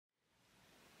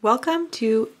Welcome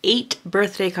to 8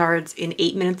 birthday cards in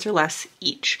 8 minutes or less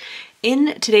each.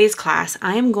 In today's class,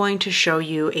 I am going to show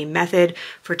you a method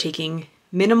for taking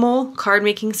minimal card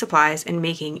making supplies and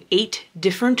making 8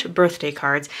 different birthday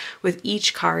cards, with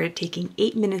each card taking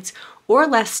 8 minutes or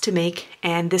less to make,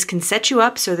 and this can set you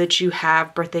up so that you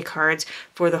have birthday cards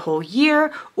for the whole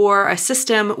year, or a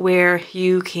system where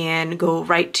you can go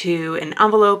right to an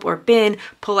envelope or bin,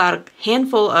 pull out a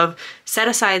handful of set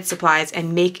aside supplies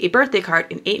and make a birthday card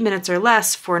in 8 minutes or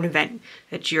less for an event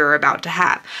that you're about to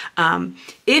have.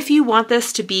 If you want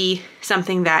this to be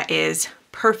something that is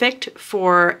perfect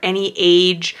for any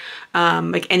age,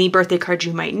 like any birthday card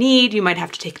you might need, you might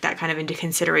have to take that kind of into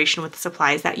consideration with the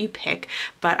supplies that you pick.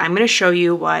 But I'm going to show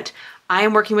you what I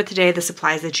am working with today, the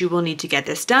supplies that you will need to get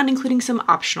this done, including some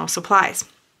optional supplies.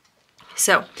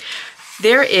 So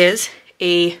there is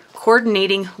a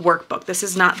coordinating workbook. This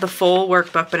is not the full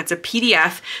workbook, but it's a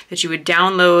PDF that you would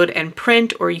download and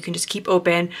print, or you can just keep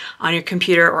open on your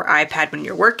computer or iPad when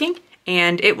you're working,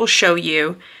 and it will show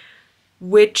you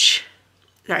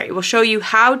it will show you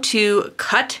how to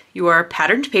cut your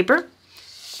patterned paper,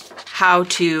 how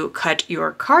to cut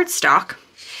your cardstock,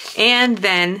 and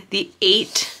then the 8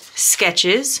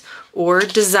 sketches or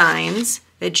designs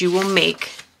that you will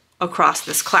make across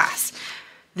this class.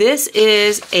 This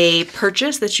is a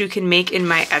purchase that you can make in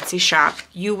my Etsy shop.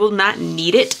 You will not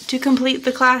need it to complete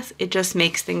the class. It just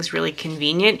makes things really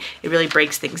convenient. It really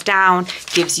breaks things down,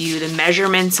 gives you the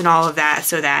measurements and all of that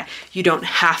so that you don't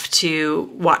have to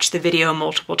watch the video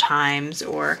multiple times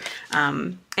or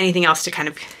anything else to kind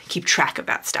of keep track of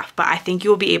that stuff. But I think you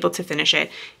will be able to finish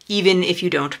it even if you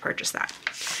don't purchase that.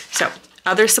 So,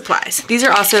 other supplies. These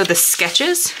are also the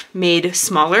sketches made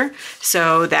smaller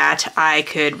so that I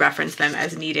could reference them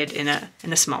as needed in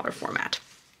a smaller format.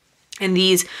 And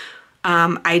these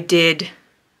I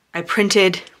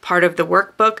printed part of the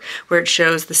workbook where it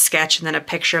shows the sketch and then a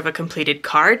picture of a completed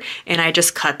card, and I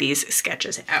just cut these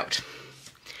sketches out.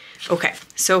 Okay,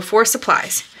 so for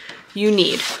supplies, you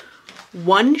need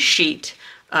 1 sheet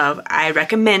of, I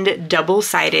recommend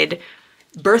double-sided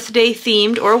birthday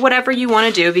themed, or whatever you want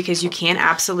to do, because you can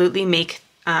absolutely make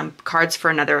cards for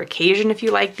another occasion if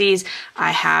you like these.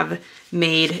 I have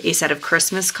made a set of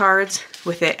Christmas cards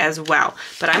with it as well,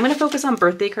 but I'm going to focus on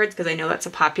birthday cards because I know that's a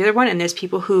popular one, and there's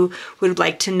people who would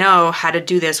like to know how to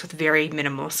do this with very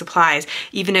minimal supplies,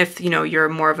 even if you're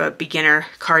more of a beginner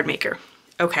card maker.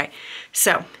 Okay,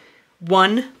 so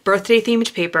 1 birthday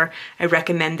themed paper, I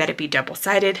recommend that it be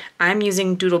double-sided. I'm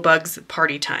using Doodlebug's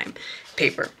Party Time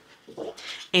paper.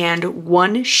 And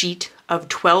 1 sheet of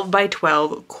 12 by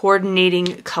 12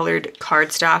 coordinating colored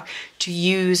cardstock to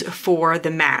use for the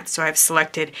mats. So I've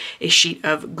selected a sheet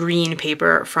of green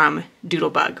paper from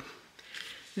Doodlebug.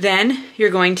 Then you're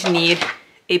going to need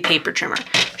a paper trimmer.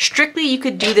 Strictly, you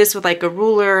could do this with like a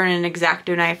ruler and an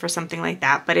X-Acto knife or something like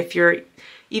that, but if you're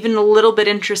even a little bit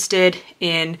interested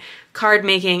in card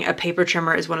making, a paper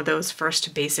trimmer is one of those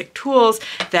first basic tools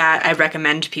that I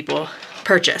recommend people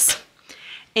purchase.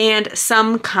 And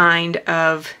some kind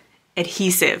of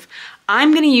adhesive.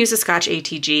 I'm going to use a Scotch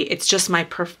ATG. It's just my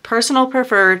personal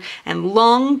preferred, and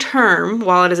long term,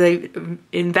 while it is an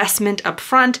investment up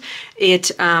front,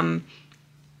 it the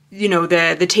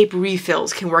tape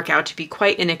refills can work out to be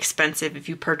quite inexpensive if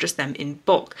you purchase them in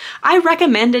bulk. I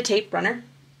recommend a tape runner.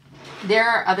 There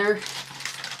are other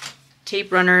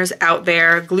tape runners out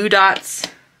there, Glue Dots,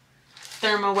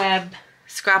 Thermoweb,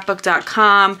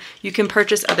 scrapbook.com. You can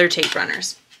purchase other tape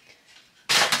runners,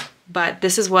 but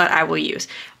this is what I will use.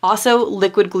 Also,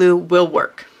 liquid glue will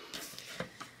work.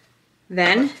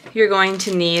 Then you're going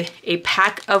to need a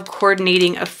pack of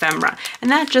coordinating ephemera, and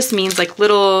that just means like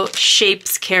little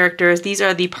shapes, characters. These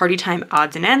are the Party Time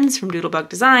odds and ends from Doodlebug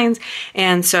Designs,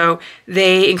 and so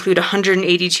they include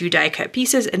 182 die cut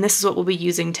pieces, and this is what we'll be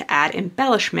using to add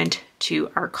embellishment to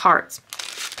our cards.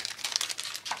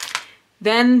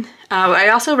 Then I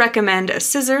also recommend a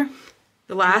scissor.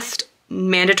 The last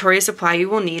mandatory supply you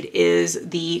will need is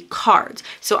the cards.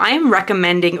 So I am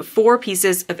recommending 4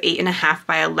 pieces of 8.5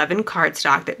 by 11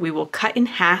 cardstock that we will cut in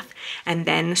half and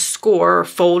then score or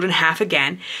fold in half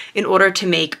again in order to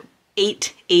make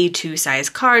 8 A2 size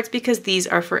cards, because these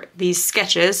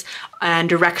sketches and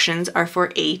directions are for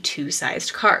A2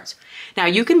 sized cards. Now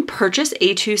you can purchase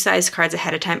A2 sized cards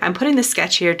ahead of time. I'm putting the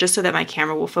sketch here just so that my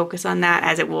camera will focus on that,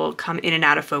 as it will come in and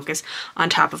out of focus on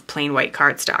top of plain white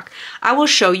cardstock. I will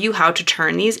show you how to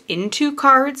turn these into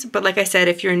cards, but like I said,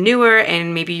 if you're newer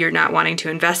and maybe you're not wanting to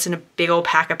invest in a big old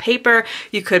pack of paper,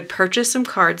 you could purchase some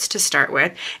cards to start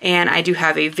with, and I do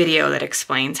have a video that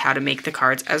explains how to make the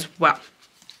cards as well.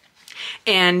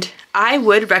 And I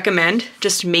would recommend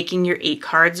just making your 8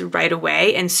 cards right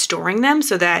away and storing them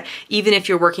so that even if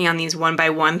you're working on these one by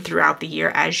one throughout the year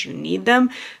as you need them,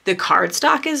 the cards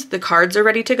are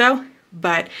ready to go,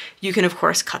 but you can of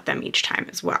course cut them each time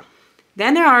as well.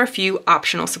 Then there are a few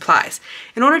optional supplies.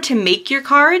 In order to make your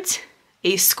cards,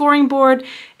 a scoring board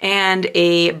and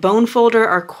a bone folder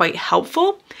are quite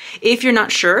helpful. If you're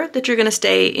not sure that you're gonna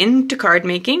stay into card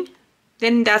making,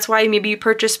 then that's why maybe you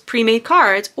purchase pre-made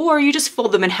cards or you just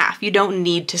fold them in half. You don't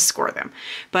need to score them.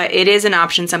 But it is an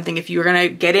option, something if you're gonna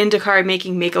get into card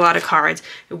making, make a lot of cards,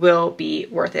 it will be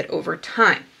worth it over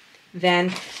time.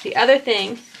 Then the other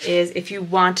thing is if you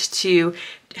want to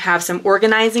have some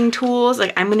organizing tools,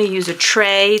 like I'm gonna use a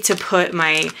tray to put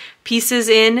my pieces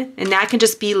in, and that can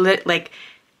just be like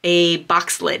a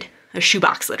box lid, a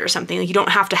shoebox lid or something. Like you don't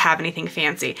have to have anything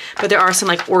fancy, but there are some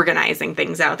like organizing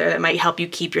things out there that might help you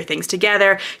keep your things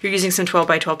together. You're using some 12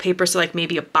 by 12 paper, so like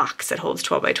maybe a box that holds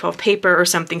 12 by 12 paper or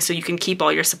something so you can keep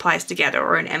all your supplies together,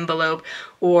 or an envelope,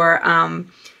 or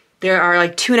there are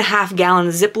like 2.5 gallon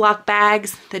Ziploc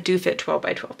bags that do fit 12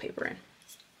 by 12 paper in.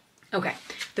 Okay,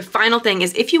 the final thing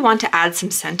is if you want to add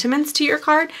some sentiments to your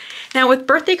card. Now with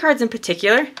birthday cards in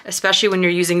particular, especially when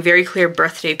you're using very clear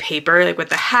birthday paper, like with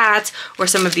the hats or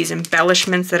some of these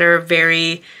embellishments that are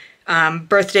very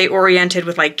birthday oriented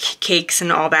with like cakes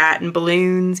and all that and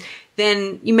balloons,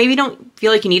 then you maybe don't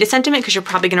feel like you need a sentiment because you're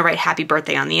probably gonna write happy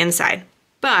birthday on the inside.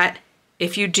 But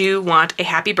if you do want a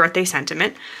happy birthday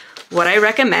sentiment, what I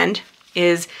recommend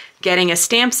is getting a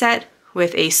stamp set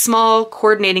with a small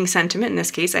coordinating sentiment. In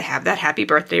this case, I have that happy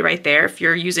birthday right there. If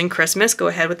you're using Christmas, go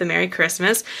ahead with the Merry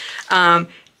Christmas.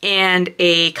 And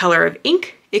a color of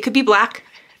ink. It could be black,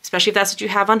 especially if that's what you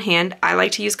have on hand. I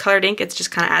like to use colored ink. It's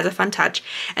just kind of adds a fun touch.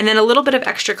 And then a little bit of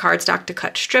extra cardstock to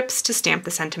cut strips to stamp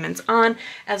the sentiments on,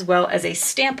 as well as a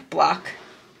stamp block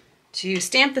to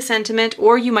stamp the sentiment,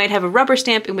 or you might have a rubber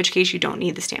stamp, in which case you don't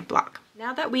need the stamp block.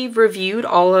 Now that we've reviewed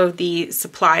all of the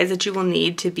supplies that you will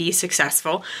need to be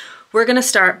successful, we're gonna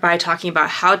start by talking about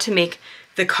how to make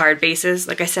the card bases.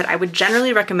 Like I said, I would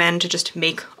generally recommend to just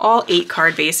make all 8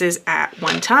 card bases at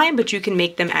one time, but you can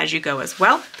make them as you go as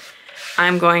well.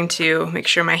 I'm going to make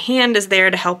sure my hand is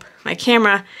there to help my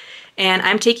camera, and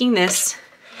I'm taking this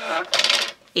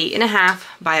 8.5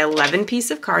 by 11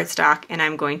 piece of cardstock, and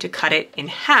I'm going to cut it in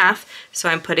half. So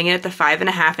I'm putting it at the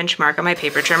 5.5 inch mark on my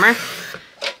paper trimmer,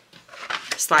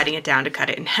 sliding it down to cut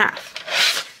it in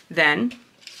half. Then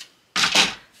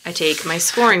I take my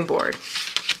scoring board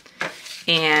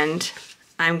and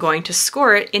I'm going to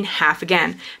score it in half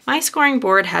again. My scoring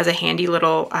board has a handy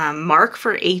little mark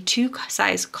for A2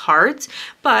 size cards,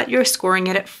 but you're scoring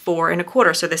it at 4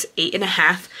 1/4. So this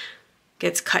 8.5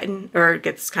 gets cut in, or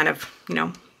gets kind of, you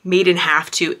know, made in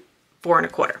half to 4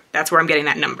 1/4. That's where I'm getting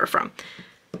that number from.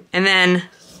 And then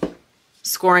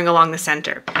scoring along the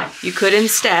center. You could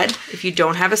instead, if you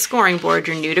don't have a scoring board,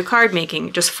 you're new to card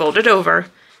making, just fold it over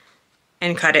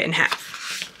and cut it in half.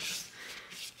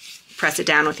 Press it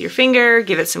down with your finger,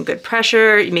 give it some good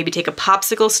pressure. You maybe take a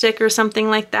popsicle stick or something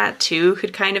like that too,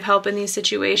 could kind of help in these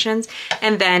situations.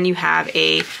 And then you have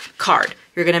a card.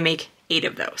 You're gonna make 8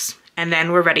 of those. And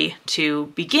then we're ready to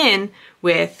begin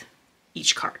with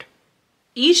each card.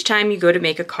 Each time you go to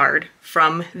make a card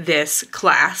from this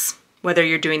class, whether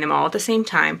you're doing them all at the same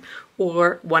time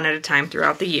or one at a time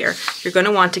throughout the year, you're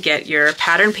gonna want to get your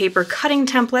pattern paper cutting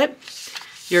template,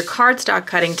 your cardstock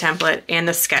cutting template, and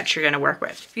the sketch you're gonna work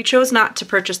with. If you chose not to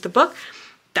purchase the book,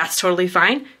 that's totally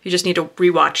fine. You just need to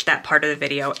rewatch that part of the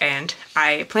video, and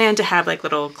I plan to have like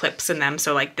little clips in them.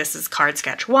 So like this is card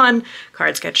sketch 1,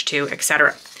 card sketch 2,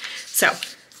 etc. So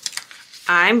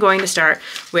I'm going to start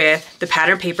with the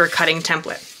pattern paper cutting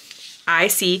template. I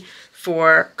see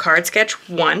for card sketch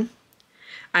 1,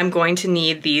 I'm going to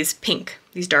need these pink,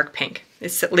 these dark pink.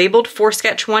 It's labeled for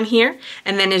sketch 1 here,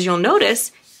 and then as you'll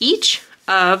notice, each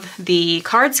of the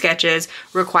card sketches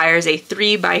requires a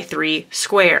 3 by 3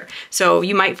 square. So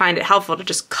you might find it helpful to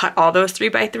just cut all those 3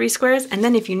 by 3 squares, and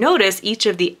then if you notice, each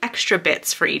of the extra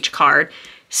bits for each card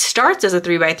starts as a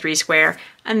 3 by 3 square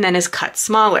and then is cut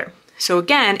smaller. So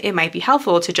again, it might be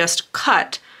helpful to just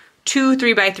cut 2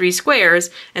 3 by 3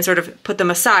 squares and sort of put them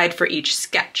aside for each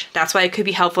sketch. That's why it could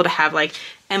be helpful to have like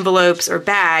envelopes or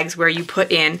bags where you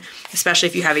put in, especially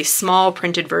if you have a small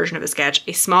printed version of a sketch,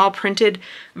 a small printed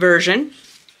version,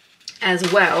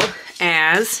 as well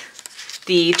as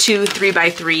the 2 3 by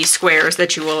 3 squares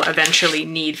that you will eventually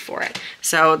need for it.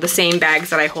 So the same bags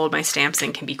that I hold my stamps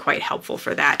in can be quite helpful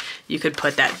for that. You could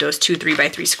put those 2 3 by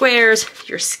 3 squares,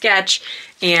 your sketch,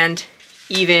 and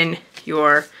even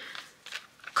your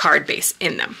card base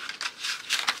in them.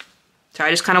 So I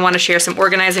just kind of want to share some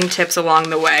organizing tips along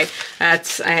the way.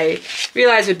 I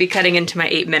realize we'd be cutting into my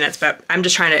 8 minutes, but I'm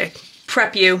just trying to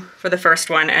prep you for the first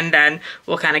one, and then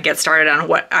we'll kind of get started on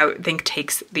what I think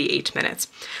takes the 8 minutes.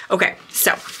 Okay,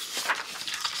 so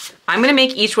I'm gonna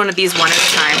make each one of these one at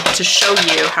a time to show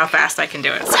you how fast I can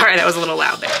do it. Sorry, that was a little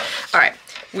loud there. All right,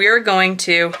 we're going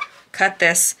to cut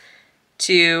this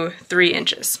to 3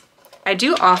 inches. I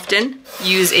do often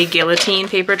use a guillotine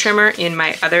paper trimmer in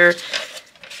my other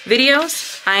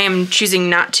videos. I am choosing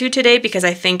not to today because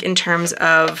I think in terms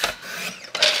of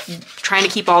trying to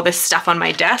keep all this stuff on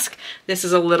my desk, this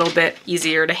is a little bit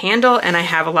easier to handle, and I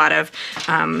have a lot of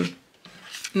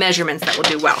measurements that will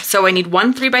do well. So I need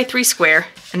one 3x3 square,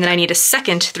 and then I need a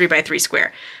second 3x3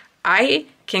 square. I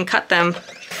can cut them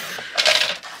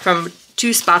from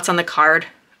 2 spots on the card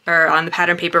or on the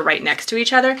pattern paper right next to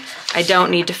each other. I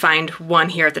don't need to find one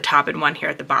here at the top and one here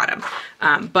at the bottom.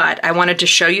 But I wanted to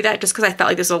show you that just because I felt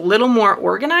like this was a little more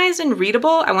organized and readable.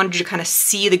 I wanted you to kind of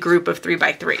see the group of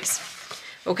 3x3s.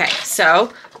 Okay,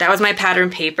 so that was my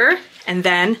pattern paper, and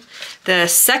then the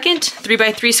second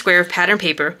 3x3 square of pattern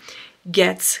paper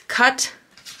gets cut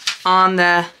on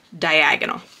the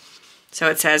diagonal. So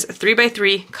it says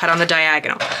 3x3 cut on the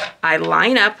diagonal. I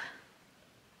line up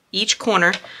each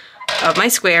corner of my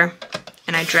square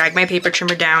and I drag my paper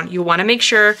trimmer down. You want to make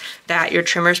sure that your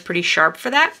trimmer is pretty sharp for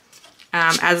that,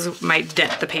 as might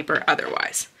dent the paper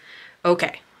otherwise.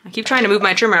 Okay, I keep trying to move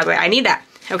my trimmer out of the way. I need that.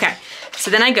 Okay,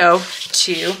 so then I go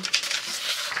to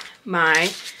my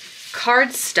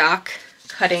cardstock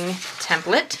cutting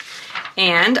template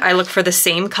and I look for the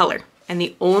same color. And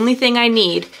the only thing I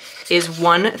need is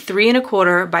one 3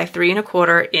 1/4 by 3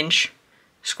 1/4 inch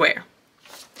square.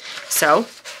 So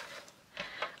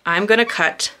I'm gonna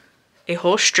cut a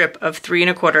whole strip of 3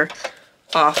 1/4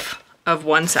 off of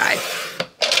one side.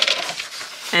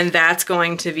 And that's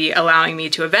going to be allowing me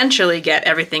to eventually get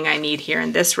everything I need here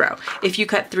in this row. If you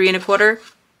cut 3 1/4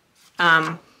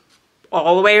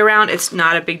 all the way around, it's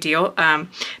not a big deal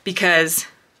because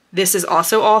this is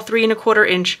also all 3 1/4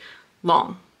 inch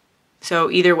long.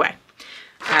 So either way,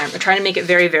 I'm trying to make it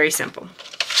very, very simple.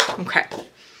 Okay,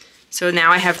 so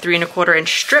now I have 3 1/4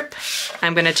 inch strip.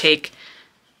 I'm gonna take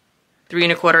 3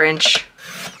 1/4 inch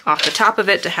off the top of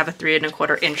it to have a 3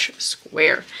 1/4 inch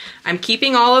square. I'm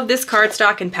keeping all of this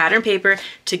cardstock and pattern paper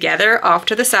together off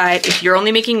to the side. If you're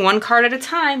only making one card at a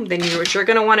time, then what you're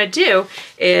gonna wanna do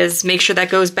is make sure that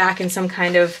goes back in some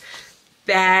kind of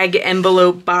bag,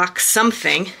 envelope, box,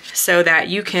 something, so that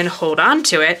you can hold on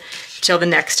to it till the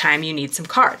next time you need some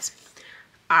cards.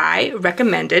 I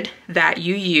recommended that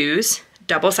you use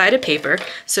double-sided paper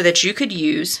so that you could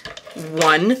use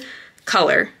one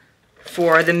color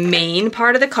for the main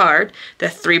part of the card, the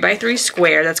 3x3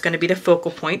 square, that's going to be the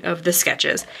focal point of the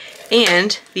sketches,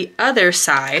 and the other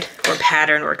side, or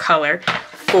pattern or color,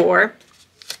 for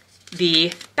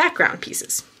the background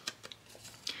pieces.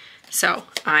 So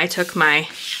I took my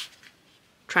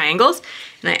triangles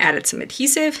and I added some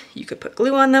adhesive. You could put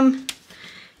glue on them,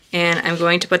 and I'm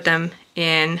going to put them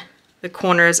in the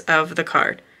corners of the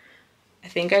card. I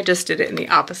think I just did it in the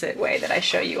opposite way that I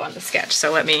show you on the sketch,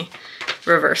 so let me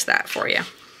reverse that for you.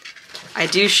 I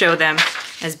do show them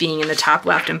as being in the top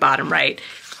left and bottom right,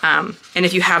 and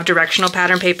if you have directional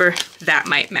pattern paper, that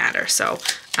might matter, so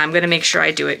I'm going to make sure I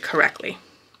do it correctly.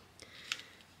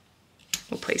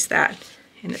 We'll place that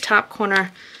in the top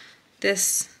corner,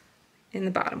 this in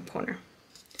the bottom corner.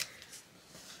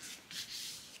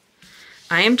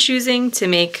 I am choosing to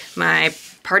make my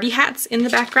party hats in the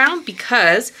background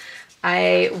because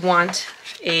I want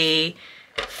a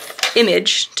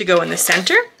image to go in the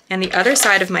center, and the other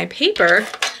side of my paper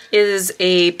is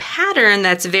a pattern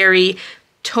that's very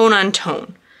tone on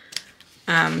tone.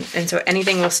 And so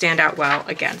anything will stand out well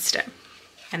against it.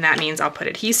 And that means I'll put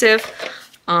adhesive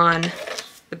on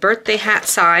the birthday hat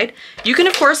side. You can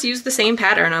of course use the same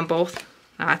pattern on both.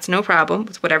 That's no problem.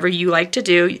 It's whatever you like to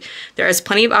do. There is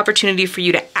plenty of opportunity for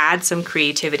you to add some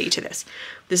creativity to this.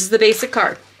 This is the basic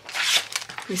card.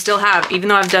 We still have, even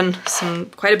though I've done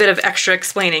quite a bit of extra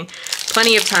explaining,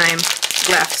 plenty of time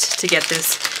left to get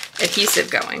this adhesive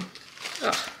going.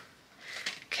 Ugh.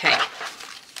 Okay.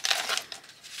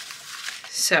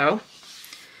 So,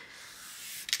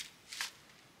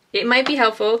 it might be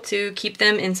helpful to keep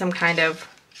them in some kind of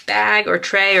bag or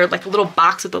tray, or like a little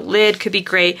box with a lid could be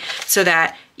great, so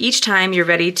that each time you're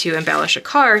ready to embellish a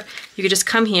card, you could just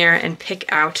come here and pick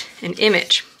out an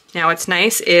image. Now what's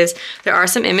nice is there are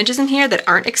some images in here that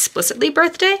aren't explicitly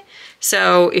birthday,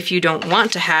 so if you don't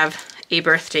want to have a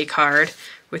birthday card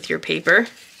with your paper,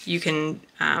 you can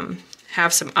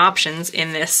have some options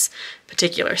in this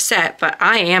particular set, but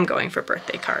I am going for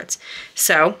birthday cards.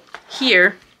 So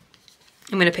here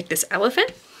I'm gonna pick this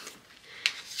elephant,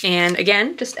 and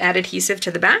again, just add adhesive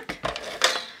to the back.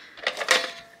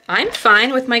 I'm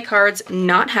fine with my cards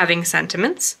not having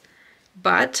sentiments,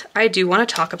 but I do want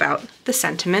to talk about the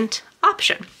sentiment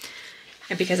option.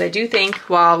 And because I do think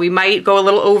while we might go a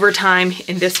little overtime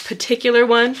in this particular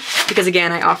one, because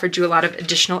again, I offered you a lot of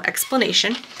additional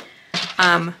explanation,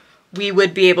 we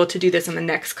would be able to do this on the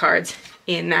next cards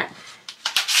in that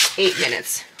 8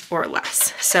 minutes or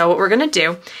less. So what we're gonna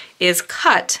do is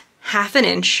cut 1/2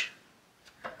 inch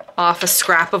off a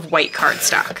scrap of white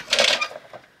cardstock.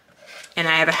 And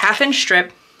I have a 1/2 inch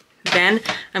strip. Then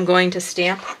I'm going to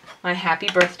stamp my happy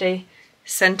birthday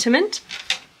sentiment.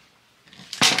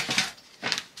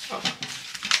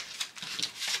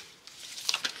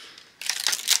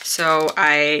 So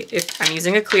if I'm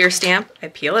using a clear stamp, I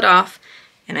peel it off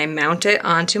and I mount it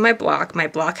onto my block. My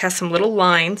block has some little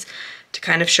lines to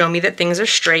kind of show me that things are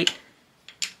straight,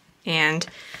 and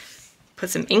put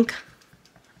some ink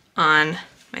on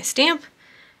my stamp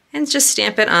and just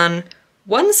stamp it on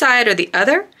one side or the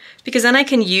other, because then I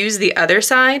can use the other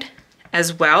side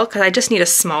as well, because I just need a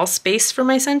small space for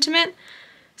my sentiment.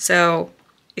 So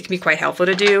it can be quite helpful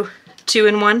to do 2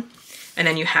 in 1, and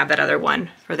then you have that other one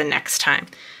for the next time.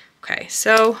 Okay,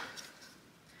 so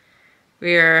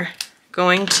we're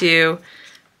going to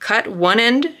cut one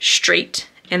end straight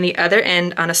and the other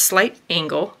end on a slight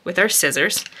angle with our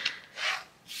scissors.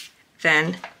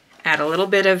 Then add a little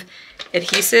bit of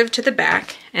adhesive to the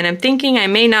back, and I'm thinking I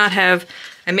may have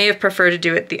preferred to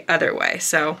do it the other way,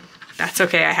 so that's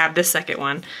okay. I have this second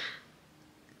one.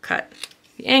 Cut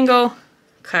the angle,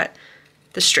 cut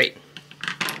the straight.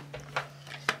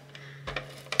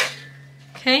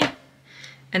 Okay,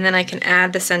 and then I can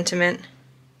add the sentiment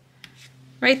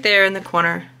right there in the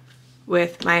corner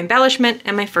with my embellishment,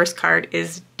 and my first card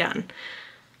is done.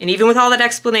 And even with all that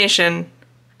explanation,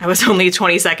 I was only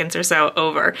 20 seconds or so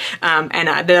over.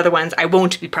 The other ones, I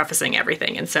won't be prefacing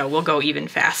everything, and so we'll go even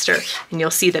faster. And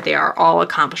you'll see that they are all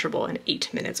accomplishable in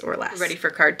 8 minutes or less. We're ready for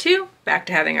card 2, back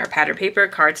to having our pattern paper,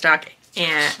 cardstock,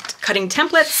 and cutting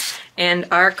templates, and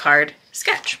our card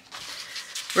sketch.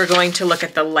 We're going to look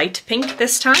at the light pink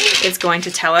this time. It's going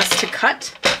to tell us to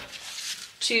cut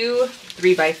 2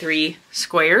 3x3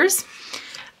 squares.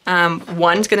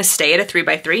 One's gonna stay at a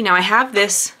 3x3. Now I have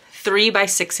this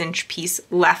 3x6 inch piece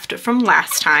left from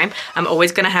last time. I'm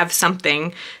always gonna have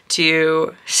something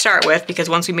to start with, because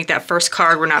once we make that first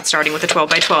card, we're not starting with a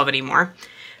 12x12 anymore.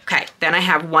 Okay, then I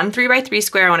have one 3x3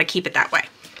 square. I wanna keep it that way.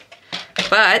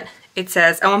 But it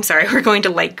says, oh, I'm sorry, we're going to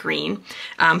light green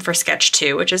for sketch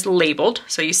 2, which is labeled.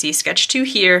 So you see sketch 2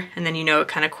 here, and then you know it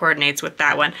kind of coordinates with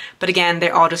that one. But again, they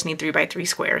all just need 3x3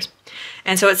 squares.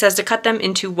 And so it says to cut them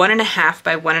into 1.5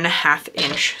 by 1.5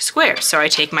 inch squares. So I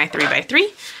take my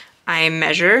 3x3, I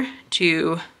measure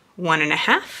to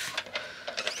 1.5,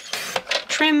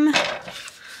 trim,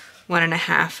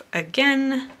 1.5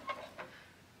 again,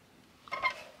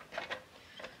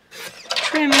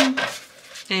 trim,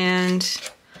 and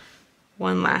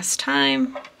one last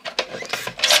time.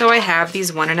 So I have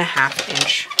these 1.5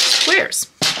 inch squares.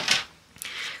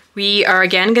 We are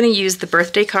again going to use the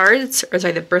birthday cards, or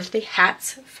sorry, the birthday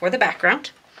hats for the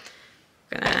background.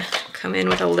 I'm gonna come in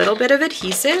with a little bit of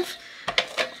adhesive,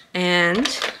 and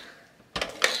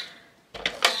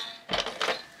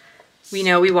we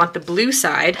know we want the blue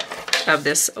side of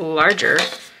this larger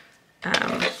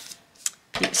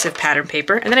piece of pattern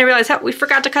paper. And then I realized, we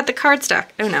forgot to cut the cardstock.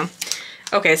 Oh no.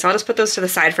 Okay, so I'll just put those to the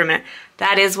side for a minute.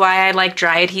 That is why I like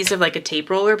dry adhesive like a tape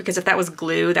roller, because if that was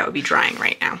glue, that would be drying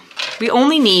right now. We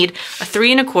only need a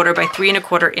 3.25 by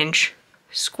 3.25 inch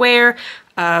square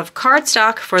of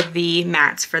cardstock for the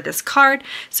mats for this card.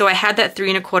 So I had that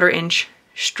 3.25 inch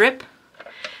strip,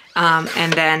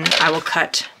 and then I will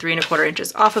cut 3.25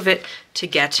 inches off of it to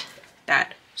get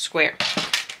that square.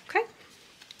 Okay,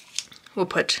 we'll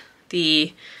put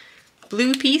the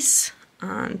blue piece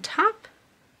on top.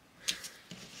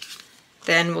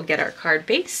 Then we'll get our card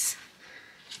base.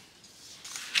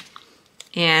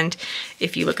 And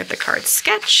if you look at the card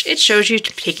sketch, it shows you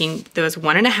taking those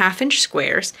 1.5 inch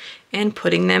squares and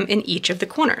putting them in each of the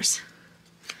corners.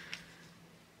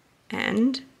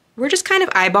 And we're just kind of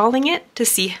eyeballing it to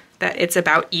see that it's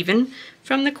about even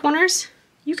from the corners.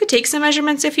 You could take some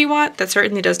measurements if you want. That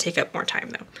certainly does take up more time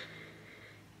though.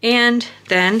 And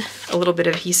then a little bit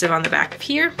of adhesive on the back of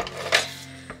here.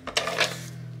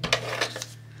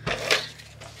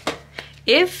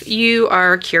 If you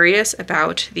are curious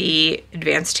about the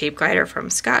advanced tape glider from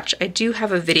Scotch, I do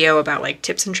have a video about like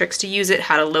tips and tricks to use it,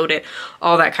 how to load it,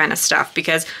 all that kind of stuff,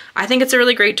 because I think it's a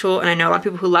really great tool and I know a lot of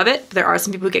people who love it, but there are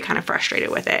some people who get kind of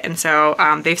frustrated with it. And so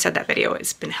they've said that video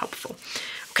has been helpful.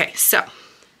 Okay, so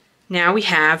now we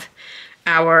have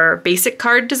our basic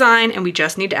card design, and we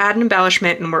just need to add an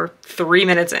embellishment, and we're 3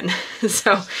 minutes in.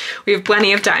 So we have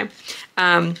plenty of time.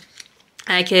 I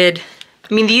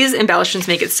mean, these embellishments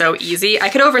make it so easy. I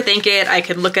could overthink it. I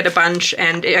could look at a bunch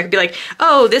and I could be like,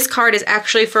 oh, this card is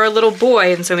actually for a little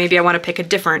boy, and so maybe I want to pick a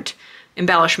different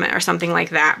embellishment or something like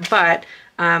that. But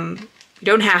you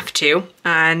don't have to.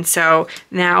 And so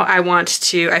now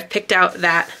I've picked out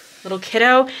that little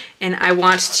kiddo, and I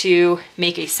want to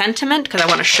make a sentiment because I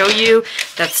want to show you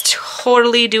that's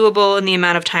totally doable in the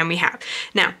amount of time we have.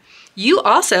 Now, you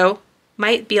also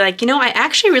might be like, you know, I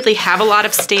actually really have a lot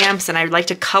of stamps and I'd like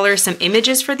to color some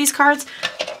images for these cards.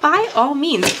 By all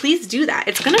means, please do that.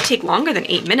 It's gonna take longer than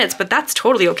 8 minutes, but that's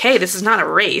totally okay. This is not a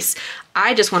race.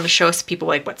 I just want to show people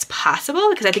like what's possible,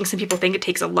 because I think some people think it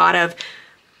takes a lot of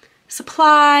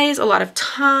supplies, a lot of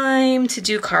time to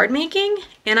do card making,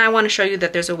 and I want to show you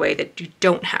that there's a way that you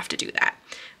don't have to do that.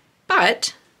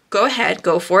 But go ahead,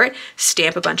 go for it.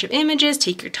 Stamp a bunch of images,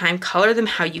 take your time, color them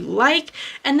how you like,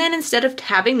 and then instead of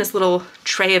having this little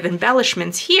tray of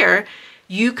embellishments here,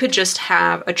 you could just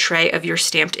have a tray of your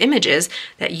stamped images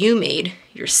that you made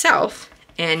yourself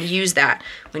and use that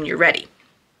when you're ready.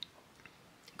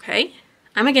 Okay,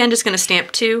 I'm again just gonna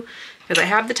stamp 2 because I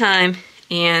have the time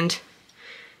and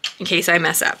in case I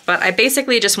mess up. But I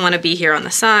basically just wanna be here on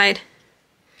the side.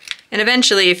 And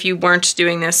eventually, if you weren't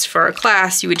doing this for a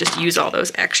class, you would just use all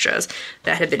those extras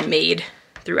that had been made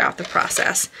throughout the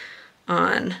process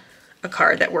on a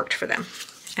card that worked for them.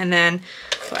 And then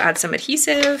we'll add some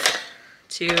adhesive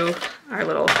to our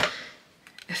little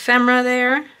ephemera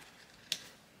there.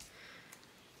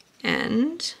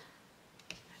 And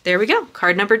there we go.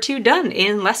 Card number 2 done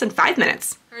in less than 5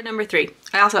 minutes. Card number 3.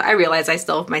 I realize I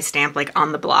still have my stamp like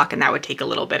on the block, and that would take a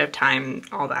little bit of time,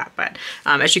 all that, but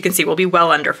as you can see, we'll be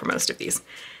well under for most of these.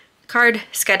 Card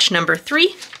sketch number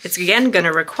 3. It's again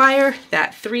gonna require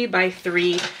that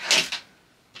 3x3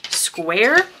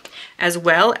 square, as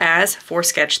well as for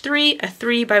sketch 3, a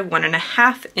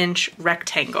 3x1.5 inch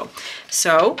rectangle.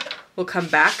 So we'll come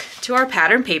back to our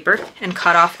pattern paper and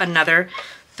cut off another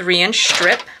 3-inch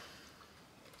strip.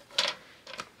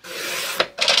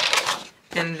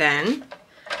 And then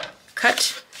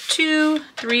cut 2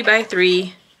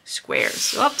 3x3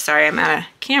 squares. Oh, sorry, I'm out of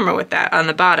camera with that on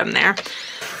the bottom there.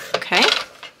 Okay.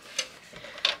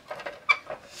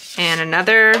 And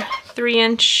another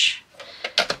 3-inch.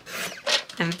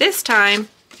 And this time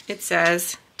it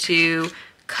says to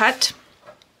cut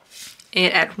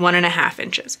it at 1.5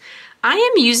 inches. I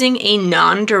am using a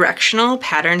non-directional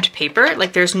patterned paper,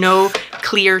 like there's no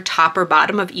clear top or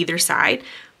bottom of either side,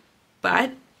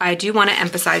 but I do want to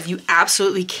emphasize you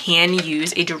absolutely can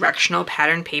use a directional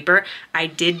pattern paper. I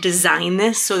did design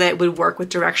this so that it would work with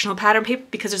directional pattern paper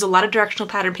because there's a lot of directional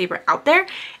pattern paper out there,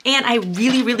 and I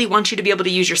really, really want you to be able to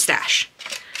use your stash.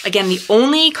 Again, the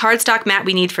only cardstock mat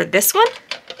we need for this one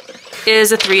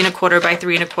is a 3¼ by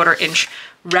 3¼ inch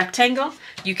rectangle.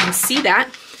 You can see that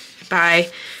by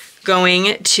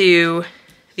going to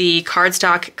the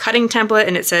cardstock cutting template,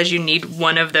 and it says you need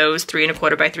one of those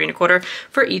 3¼ by 3¼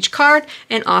 for each card,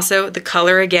 and also the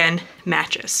color again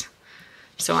matches.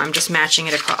 So I'm just matching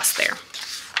it across there.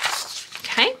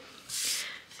 Okay,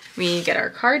 we get our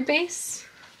card base.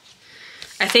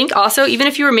 I think also, even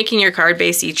if you were making your card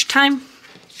base each time,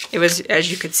 it was, as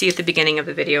you could see at the beginning of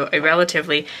the video, a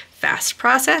relatively fast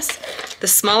process. The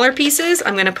smaller pieces,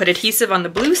 I'm gonna put adhesive on the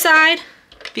blue side,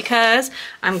 because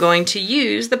I'm going to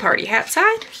use the party hat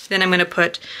side. Then I'm going to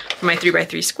put, for my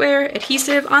 3x3 square,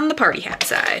 adhesive on the party hat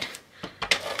side.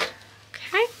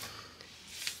 Okay.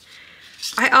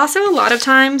 I also, a lot of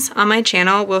times on my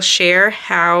channel, will share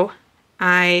how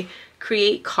I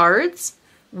create cards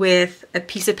with a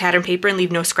piece of pattern paper and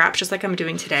leave no scraps, just like I'm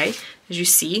doing today. As you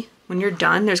see, when you're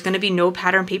done, there's going to be no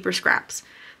pattern paper scraps.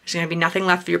 There's going to be nothing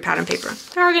left for your pattern paper.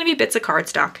 There are going to be bits of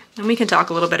cardstock, and we can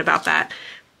talk a little bit about that.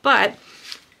 But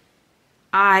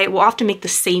I will often make the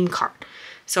same card.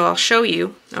 So I'll show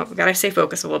you, oh, I've got to stay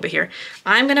focused a little bit here.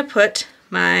 I'm gonna put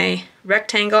my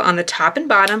rectangle on the top and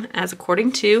bottom as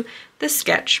according to the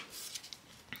sketch.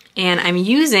 And I'm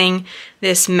using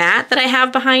this mat that I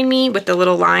have behind me with the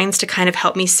little lines to kind of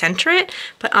help me center it.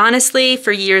 But honestly,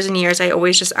 for years and years, I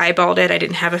always just eyeballed it. I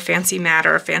didn't have a fancy mat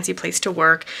or a fancy place to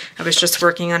work. I was just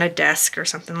working on a desk or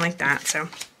something like that, so.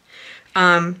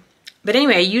 But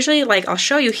anyway, usually like I'll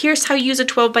show you, here's how you use a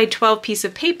 12 by 12 piece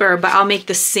of paper, but I'll make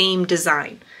the same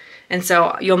design. And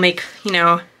so you'll make, you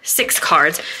know, 6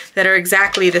 cards that are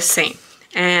exactly the same.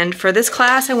 And for this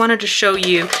class, I wanted to show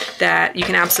you that you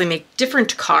can absolutely make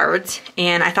different cards.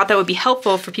 And I thought that would be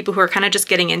helpful for people who are kind of just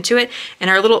getting into it and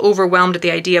are a little overwhelmed at the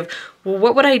idea of, well,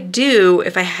 what would I do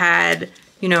if I had,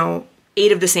 you know,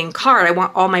 8 of the same card. I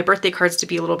want all my birthday cards to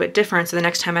be a little bit different, so the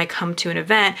next time I come to an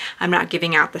event, I'm not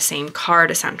giving out the same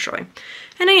card essentially.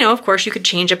 And you know, of course you could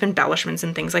change up embellishments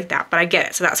and things like that, but I get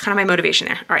it. So that's kind of my motivation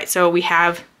there. All right, so we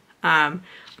have a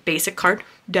basic card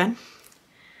done.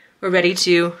 We're ready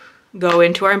to go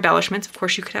into our embellishments. Of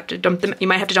course you could have to dump them, you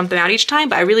might have to dump them out each time,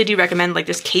 but I really do recommend, like,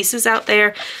 there's cases out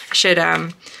there. I should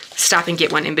stop and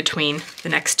get one in between the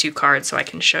next 2 cards so I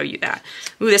can show you that.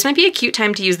 Ooh, this might be a cute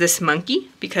time to use this monkey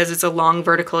because it's a long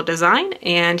vertical design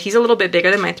and he's a little bit bigger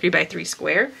than my 3x3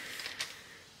 square.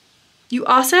 You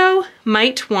also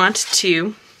might want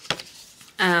to,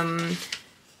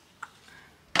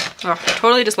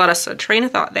 totally just lost a train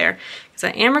of thought there, because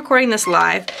I am recording this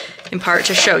live in part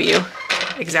to show you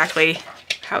exactly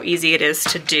how easy it is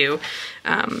to do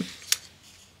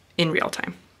in real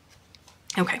time.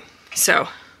 Okay, so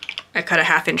I cut a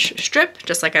 1/2 inch strip,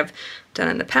 just like I've done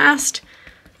in the past.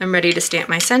 I'm ready to stamp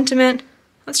my sentiment.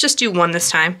 Let's just do 1 this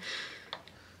time,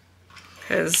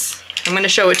 because I'm going to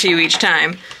show it to you each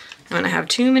time. I'm going to have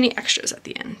too many extras at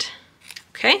the end.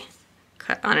 Okay,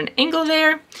 cut on an angle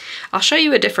there. I'll show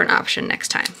you a different option next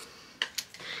time,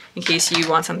 in case you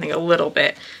want something a little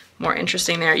bit more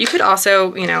interesting there. You could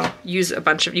also, you know, use a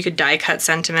bunch of, you could die cut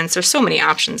sentiments. There's so many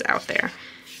options out there,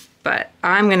 but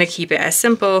I'm going to keep it as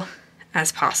simple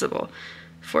as possible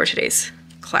for today's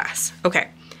class. Okay,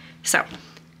 so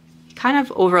kind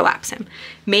of overlaps him.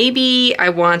 Maybe I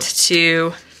want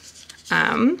to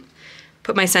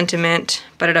put my sentiment,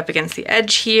 butt it up against the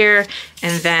edge here,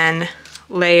 and then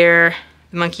layer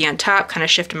the monkey on top, kind of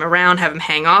shift him around, have him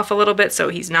hang off a little bit so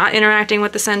he's not interacting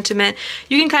with the sentiment.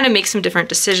 You can kind of make some different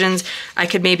decisions. I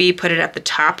could maybe put it at the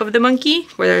top of the monkey,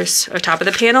 where there's a top of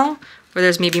the panel, where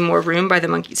there's maybe more room by the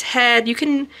monkey's head. You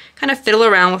can kind of fiddle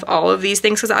around with all of these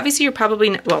things, because obviously you're probably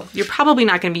not going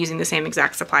to be using the same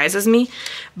exact supplies as me,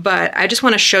 but I just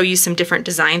want to show you some different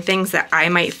design things that I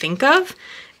might think of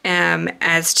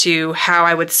as to how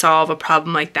I would solve a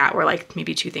problem like that, where like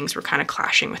maybe 2 things were kind of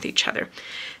clashing with each other.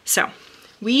 So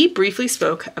we briefly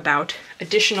spoke about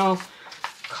additional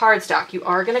cardstock. You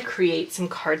are going to create some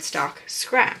cardstock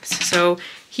scraps. So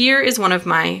here is one of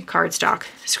my cardstock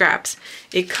scraps.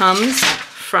 It comes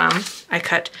from, I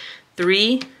cut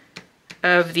 3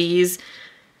 of these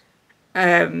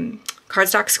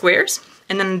cardstock squares,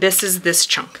 and then this is this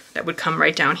chunk that would come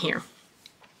right down here.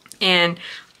 And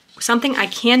something I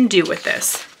can do with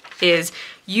this is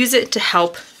use it to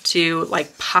help to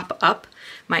like pop up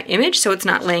my image so it's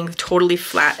not laying totally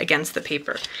flat against the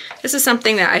paper. This is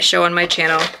something that I show on my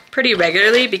channel pretty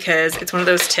regularly because it's one of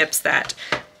those tips that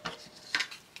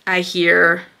I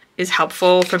hear is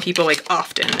helpful from people like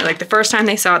often. Like the first time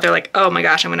they saw it, they're like, oh my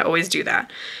gosh, I'm gonna always do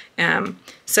that.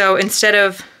 So instead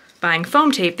of buying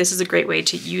foam tape, this is a great way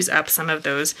to use up some of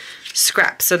those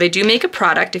scraps. So they do make a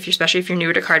product, especially if you're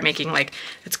newer to card making, like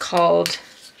it's called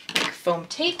like foam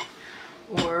tape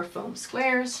or foam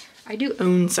squares. I do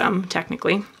own some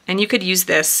technically, and you could use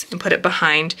this and put it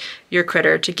behind your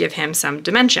critter to give him some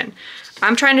dimension.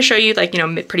 I'm trying to show you like, you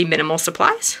know, pretty minimal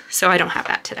supplies, so I don't have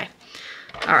that today.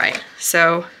 All right,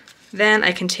 so then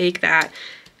I can take that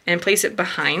and place it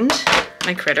behind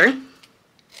my critter,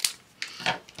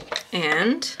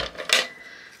 and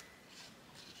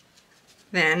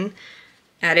then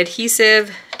add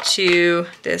adhesive to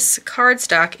this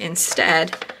cardstock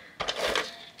instead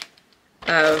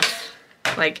of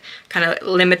like kind of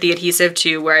limit the adhesive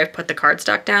to where I've put the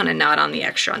cardstock down and not on the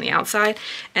extra on the outside.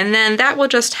 And then that will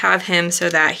just have him so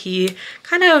that he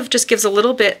kind of just gives a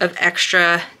little bit of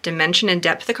extra dimension and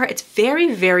depth to the card. It's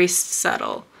very, very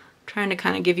subtle. I'm trying to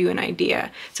kind of give you an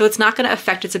idea. So it's not going to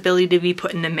affect its ability to be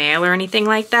put in the mail or anything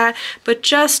like that, but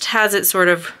just has it sort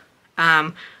of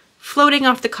floating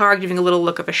off the card, giving a little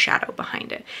look of a shadow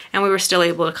behind it. And we were still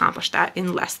able to accomplish that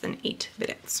in less than 8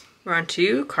 minutes. We're on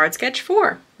to card sketch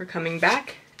 4. We're coming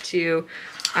back to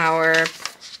our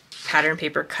pattern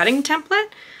paper cutting template.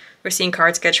 We're seeing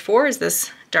card sketch 4 is this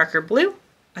darker blue,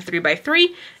 a 3x3,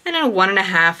 and a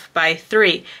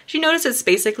 1.5x3. As you notice, it's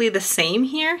basically the same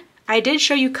here. I did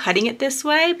show you cutting it this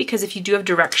way because if you do have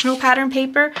directional pattern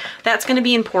paper, that's going to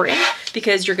be important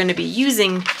because you're going to be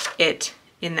using it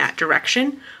in that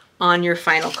direction on your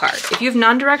final card. If you have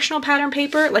non-directional pattern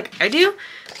paper like I do,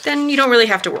 then you don't really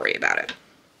have to worry about it.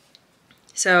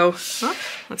 So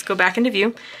let's go back into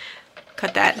view.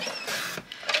 Cut that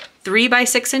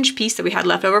 3x6 inch piece that we had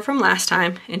left over from last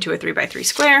time into a 3x3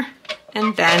 square,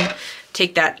 and then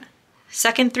take that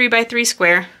second 3x3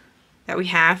 square that we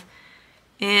have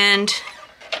and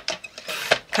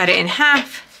cut it in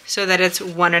half so that it's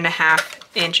 1.5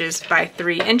 inches by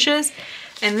 3 inches.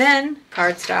 And then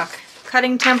cardstock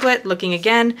cutting template, looking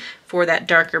again for that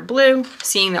darker blue,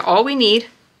 seeing that all we need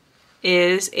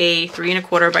is a 3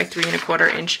 1/4 by 3 1/4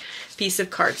 inch piece of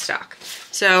cardstock.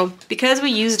 So because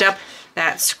we used up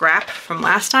that scrap from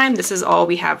last time, this is all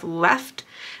we have left.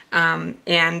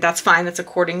 And that's fine, that's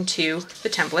according to the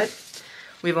template.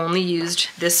 We've only used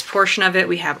this portion of it,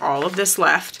 we have all of this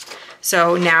left.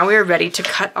 So now we're ready to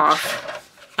cut off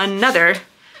another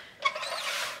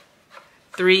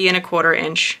 3 1/4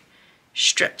 inch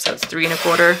strip. So it's 3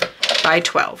 1/4 by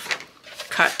 12.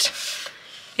 Cut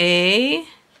a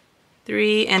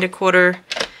 3 1/4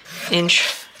 inch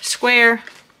square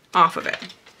off of it.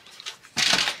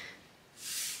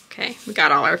 Okay, we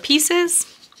got all our pieces.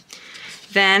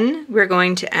 Then we're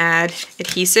going to add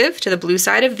adhesive to the blue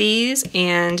side of these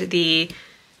and the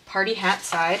party hat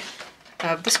side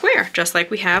of the square, just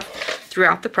like we have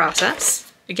throughout the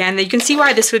process. Again, you can see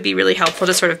why this would be really helpful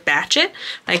to sort of batch it.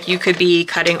 Like you could be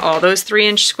cutting all those 3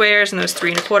 inch squares and those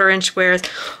 3 1/4 inch squares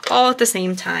all at the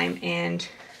same time and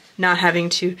not having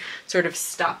to sort of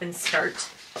stop and start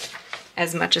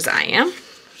as much as I am.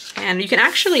 And you can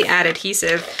actually add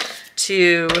adhesive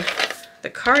to the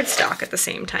cardstock at the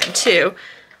same time too.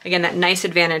 Again, that nice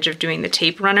advantage of doing the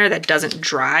tape runner that doesn't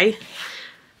dry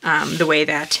the way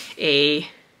that a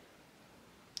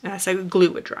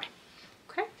glue would dry.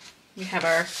 Okay, we have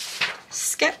our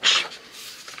sketch.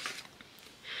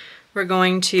 We're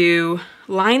going to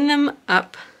line them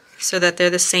up so that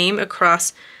they're the same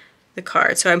across the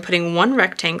card. So I'm putting one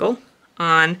rectangle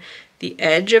on the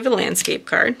edge of a landscape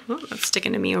card. Oh, that's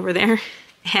sticking to me over there.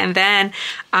 And then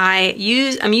I'm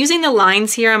using the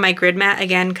lines here on my grid mat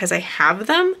again because I have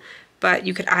them, but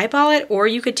you could eyeball it or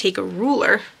you could take a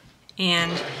ruler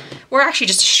or actually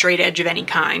just a straight edge of any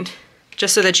kind,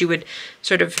 just so that you would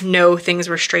sort of know things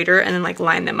were straighter and then like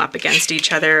line them up against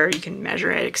each other. You can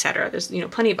measure it, etc. There's, you know,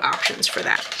 plenty of options for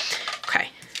that. Okay,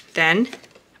 then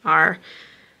our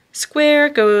square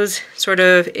goes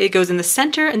it goes in the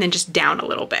center and then just down a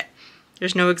little bit.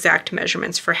 There's no exact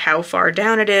measurements for how far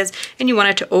down it is, and you want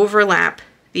it to overlap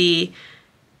the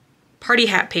party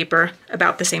hat paper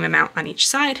about the same amount on each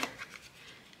side.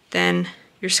 Then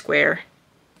your square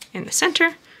in the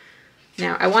center.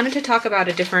 Now, I wanted to talk about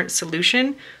a different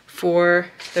solution for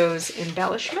those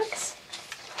embellishments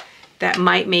that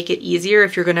might make it easier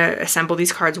if you're gonna assemble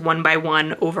these cards one by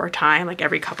one over time, like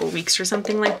every couple weeks or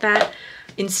something like that.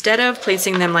 Instead of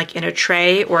placing them like in a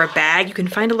tray or a bag, you can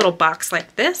find a little box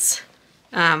like this.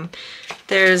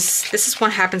 This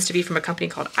one happens to be from a company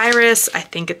called Iris. I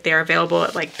think they're available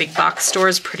at like big box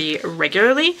stores pretty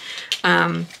regularly.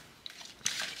 And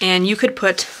you could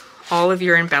put all of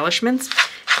your embellishments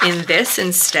in this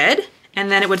instead,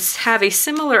 and then it would have a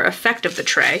similar effect of the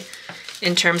tray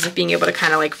in terms of being able to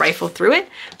kind of like rifle through it,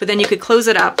 but then you could close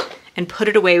it up and put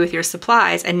it away with your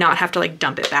supplies and not have to like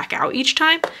dump it back out each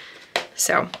time.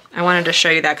 So I wanted to show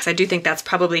you that because I do think that's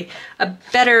probably a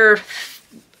better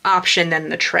option than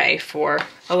the tray for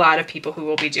a lot of people who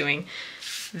will be doing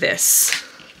this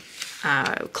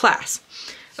class.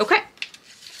 Okay,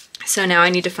 so now I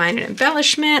need to find an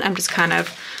embellishment. I'm just kind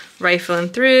of rifling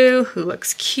through who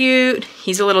looks cute.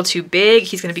 He's a little too big.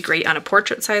 He's gonna be great on a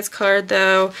portrait size card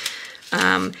though.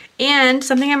 And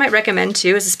something I might recommend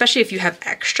too is, especially if you have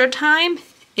extra time,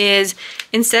 is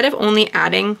instead of only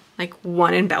adding like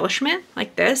one embellishment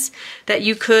like this, that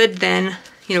you could then,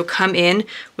 you know, come in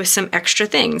with some extra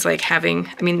things like having,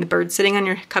 I mean, the bird sitting on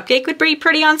your cupcake would be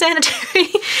pretty unsanitary,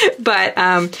 but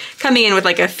coming in with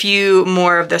like a few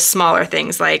more of the smaller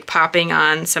things, like popping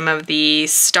on some of the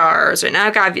stars. And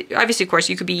obviously, of course,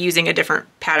 you could be using a different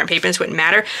pattern paper, this wouldn't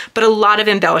matter, but a lot of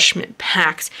embellishment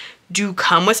packs do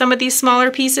come with some of these smaller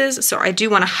pieces. So I do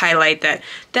want to highlight that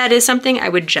that is something I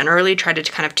would generally try to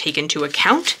kind of take into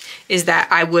account, is that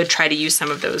I would try to use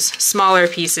some of those smaller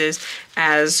pieces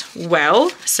as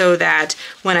well, so that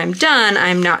when I'm done,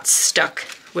 I'm not stuck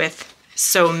with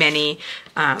so many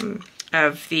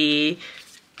of the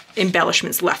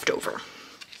embellishments left over.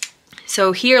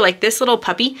 So here, like this little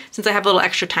puppy, since I have a little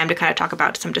extra time to kind of talk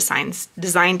about some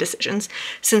design decisions,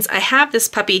 since I have this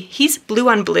puppy, he's blue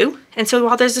on blue. And so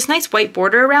while there's this nice white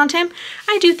border around him,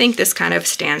 I do think this kind of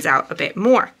stands out a bit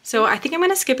more. So I think I'm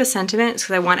gonna skip a sentiment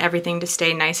because I want everything to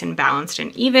stay nice and balanced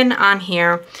and even on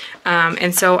here.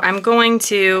 And so I'm going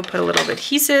to put a little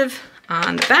adhesive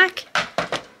on the back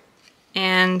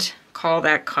and call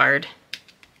that card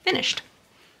finished.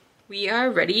 We are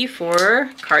ready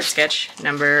for card sketch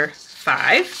number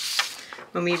 5.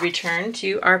 When we return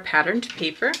to our patterned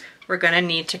paper, we're going to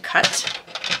need to cut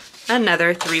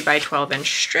another 3 by 12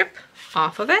 inch strip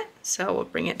off of it. So we'll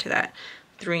bring it to that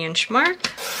 3 inch mark,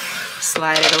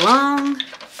 slide it along,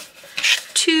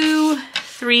 2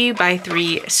 3 by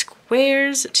 3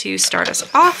 squares to start us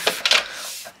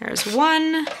off. There's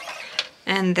 1,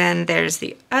 And then there's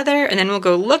the other, and then we'll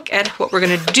go look at what we're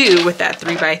gonna do with that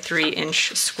 3 by 3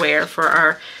 inch square for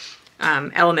our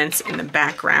elements in the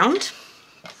background.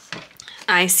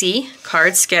 I see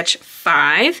card sketch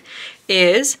 5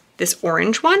 is this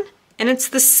orange one, and it's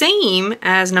the same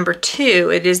as number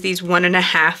 2. It is these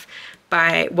 1.5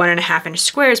 by 1.5 inch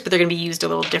squares, but they're gonna be used a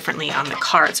little differently on the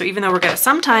card. So even though we're gonna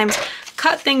sometimes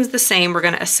cut things the same, we're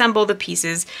gonna assemble the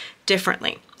pieces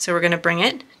differently. So we're gonna bring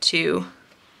it to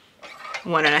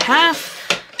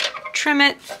 1.5, trim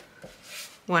it,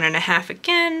 1.5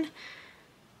 again,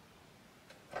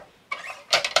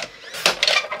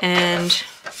 and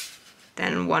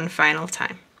then one final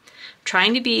time. I'm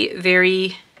trying to be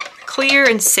very clear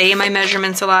and say my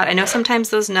measurements a lot. I know sometimes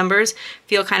those numbers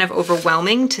feel kind of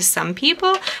overwhelming to some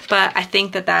people, but I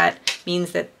think that that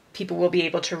means that people will be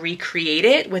able to recreate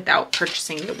it without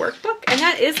purchasing the workbook, and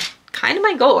that is kind of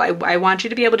my goal. I want you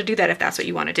to be able to do that if that's what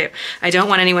you want to do. I don't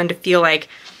want anyone to feel like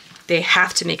they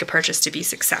have to make a purchase to be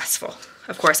successful.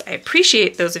 Of course, I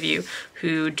appreciate those of you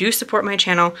who do support my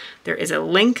channel. There is a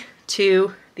link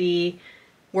to the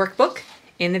workbook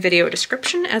in the video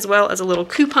description, as well as a little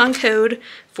coupon code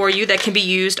for you that can be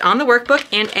used on the workbook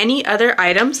and any other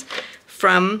items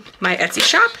from my Etsy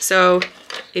shop. So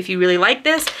if you really like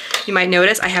this, you might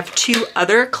notice I have 2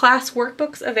 other class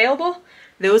workbooks available.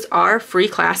 Those are free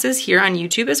classes here on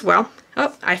YouTube as well.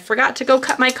 Oh, I forgot to go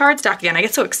cut my cardstock again. I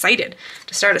get so excited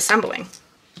to start assembling.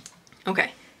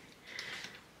 Okay.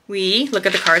 We look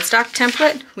at the cardstock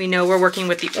template. We know we're working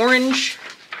with the orange,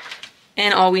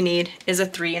 and all we need is a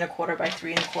 3¼ by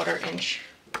 3¼ inch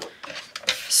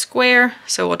square.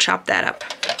 So we'll chop that up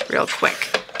real quick.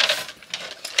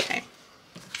 Okay.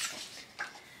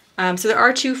 So there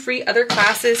are 2 free other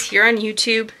classes here on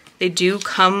YouTube. They do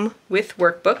come with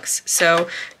workbooks, so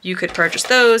you could purchase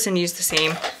those and use the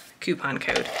same coupon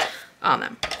code on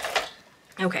them.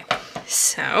 Okay,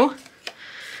 so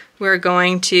we're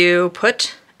going to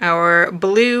put our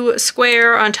blue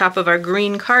square on top of our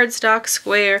green cardstock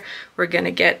square. We're gonna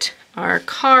get our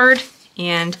card,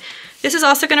 and this is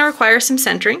also gonna require some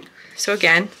centering. So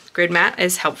again, grid mat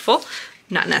is helpful,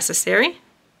 not necessary.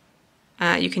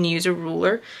 You can use a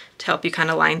ruler to help you kind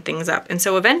of line things up. And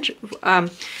so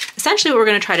essentially what we're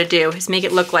gonna try to do is make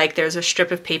it look like there's a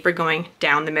strip of paper going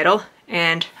down the middle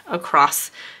and across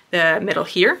the middle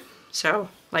here. So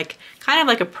like kind of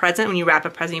like a present. When you wrap a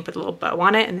present, you put a little bow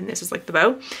on it, and then this is like the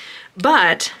bow.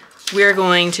 But we're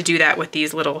going to do that with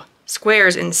these little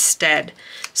squares instead,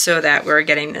 so that we're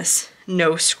getting this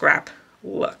no scrap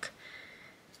look.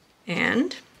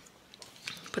 And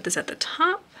put this at the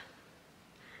top.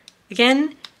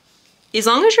 Again, as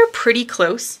long as you're pretty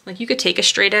close, like you could take a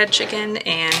straight edge again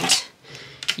and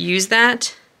use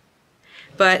that.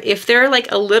 But if they're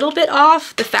like a little bit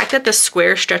off, the fact that the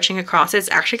square is stretching across it's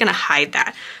actually gonna hide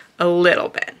that a little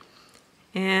bit.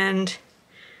 And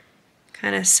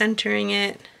kind of centering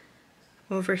it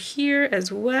over here as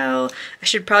well. I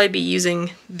should probably be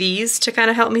using these to kind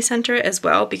of help me center it as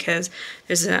well, because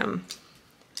there's a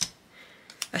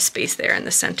space there in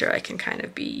the center I can kind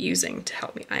of be using to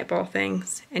help me eyeball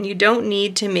things. And you don't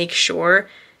need to make sure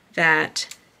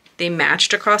that they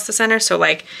matched across the center. So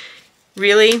like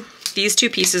really, these 2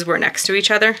 pieces were next to each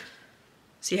other.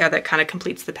 See how that kind of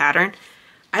completes the pattern?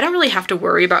 I don't really have to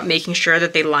worry about making sure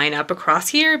that they line up across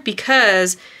here,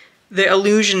 because the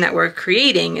illusion that we're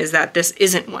creating is that this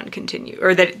isn't one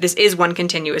or that this is one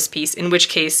continuous piece, in which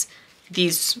case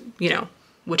these, you know,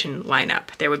 wouldn't line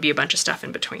up. There would be a bunch of stuff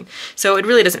in between. So it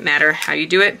really doesn't matter how you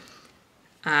do it.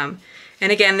 And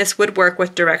again, this would work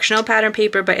with directional pattern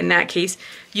paper, but in that case,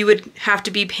 you would have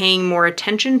to be paying more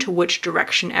attention to which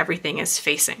direction everything is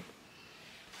facing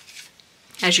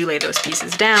as you lay those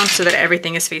pieces down, so that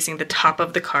everything is facing the top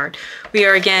of the card. We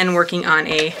are again working on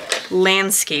a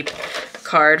landscape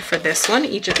card for this one.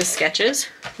 Each of the sketches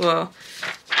will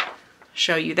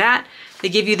show you that. They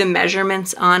give you the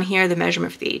measurements on here, the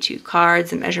measurement for the A2 cards,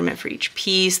 the measurement for each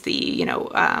piece, the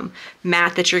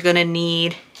mat that you're gonna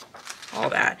need,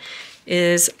 all that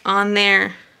is on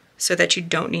there, so that you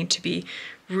don't need to be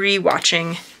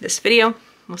re-watching this video.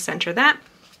 We'll center that.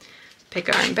 Pick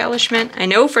our embellishment. I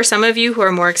know for some of you who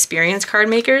are more experienced card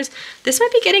makers, this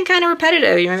might be getting kind of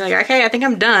repetitive. You might be like, okay, I think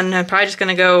I'm done. I'm probably just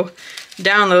gonna go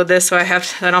download this so I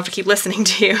don't have to keep listening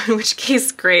to you, in which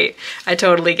case, great. I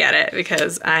totally get it,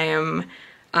 because I am,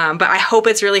 but I hope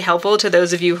it's really helpful to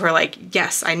those of you who are like,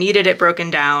 yes, I needed it broken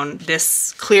down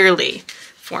this clearly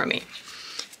for me.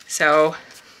 So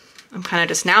I'm kind of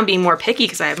just now being more picky,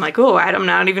 because I'm like, oh, I'm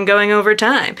not even going over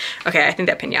time. Okay, I think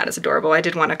that pinata is adorable. I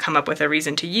did want to come up with a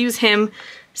reason to use him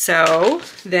So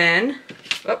then,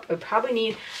 I probably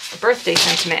need a birthday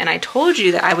sentiment, and I told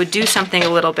you that I would do something a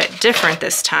little bit different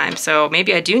this time, so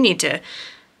maybe I do need to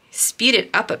speed it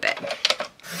up a bit.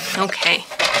 Okay,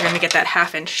 we're gonna get that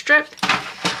 1/2 inch strip.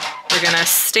 We're gonna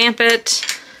stamp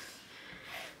it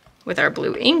with our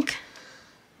blue ink,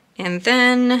 and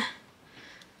then,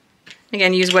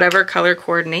 again, use whatever color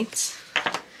coordinates.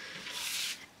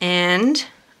 And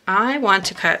I want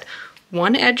to cut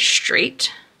one edge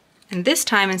straight, and this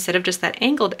time, instead of just that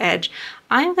angled edge,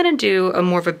 I'm gonna do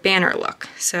more of a banner look.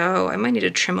 So I might need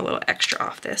to trim a little extra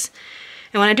off this.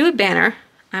 And when I do a banner,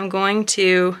 I'm going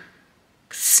to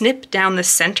snip down the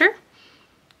center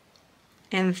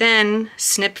and then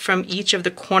snip from each of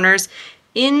the corners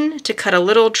in to cut a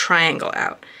little triangle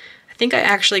out. I think I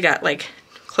actually got like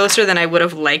closer than I would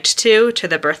have liked to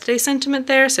the birthday sentiment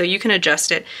there, so you can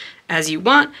adjust it as you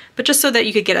want, but just so that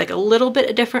you could get like a little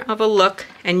bit different of a look,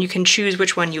 and you can choose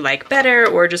which one you like better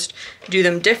or just do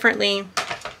them differently.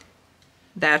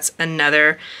 That's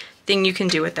another thing you can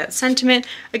do with that sentiment.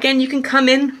 Again, you can come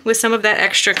in with some of that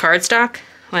extra cardstock,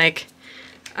 like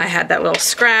I had that little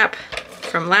scrap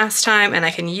from last time, and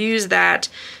I can use that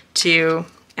to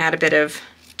add a bit of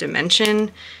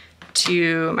dimension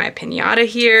to my piñata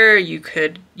here. You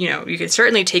could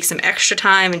certainly take some extra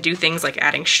time and do things like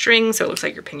adding strings so it looks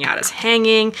like your piñata's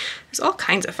hanging. There's all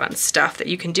kinds of fun stuff that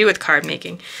you can do with card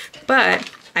making. But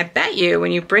I bet you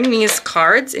when you bring these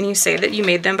cards and you say that you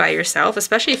made them by yourself,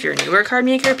 especially if you're a newer card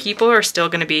maker, people are still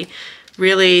going to be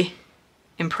really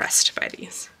impressed by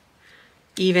these,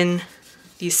 even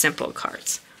these simple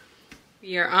cards.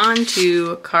 We are on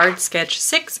to card sketch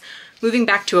 6, moving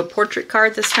back to a portrait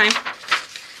card this time.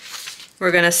 We're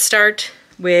gonna start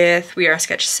with, we are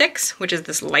sketch 6, which is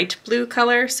this light blue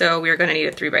color. So we are gonna need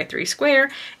a 3x3 square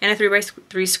and a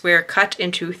 3x3 square cut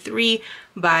into 3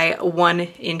 by 1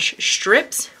 inch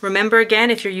strips. Remember again,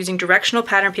 if you're using directional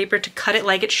pattern paper, to cut it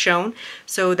like it's shown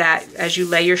so that as you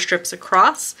lay your strips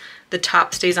across, the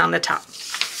top stays on the top.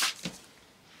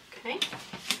 Okay.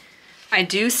 I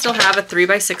do still have a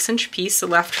 3x6 inch piece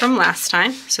left from last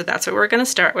time, so that's what we're gonna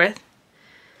start with.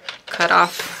 Cut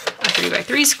off a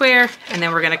 3x3 square, and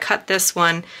then we're gonna cut this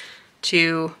one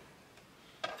to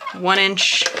 1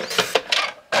 inch,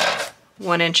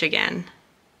 1 inch again.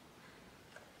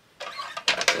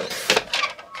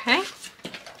 Okay,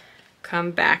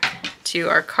 come back to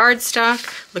our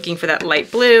cardstock, looking for that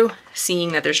light blue,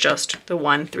 seeing that there's just the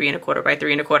one 3 1/4 by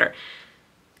 3 1/4.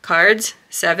 Cards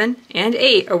 7 and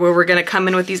 8 are where we're gonna come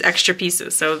in with these extra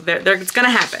pieces, so it's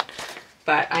gonna happen.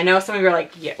 But I know some of you are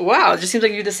like, yeah, wow, it just seems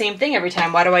like you do the same thing every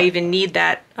time. Why do I even need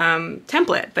that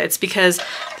template? But it's because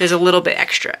there's a little bit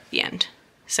extra at the end.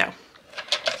 So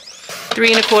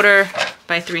 3 1/4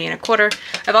 by 3 1/4.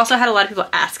 I've also had a lot of people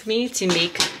ask me to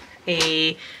make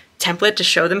a template to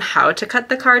show them how to cut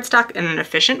the cardstock in an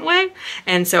efficient way.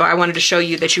 And so I wanted to show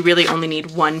you that you really only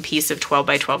need one piece of 12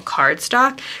 by 12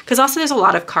 cardstock, because also there's a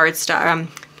lot of cardstock,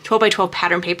 12 by 12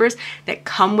 pattern papers that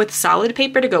come with solid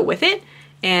paper to go with it.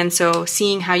 And so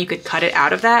seeing how you could cut it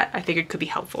out of that, I figured could be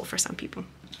helpful for some people.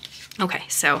 Okay,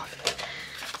 so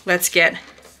let's get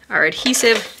our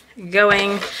adhesive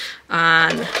going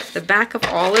on the back of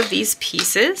all of these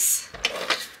pieces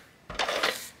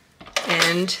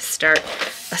and start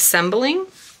assembling.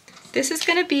 This is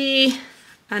gonna be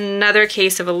another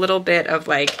case of a little bit of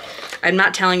like, I'm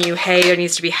not telling you, hey, there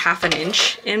needs to be 1/2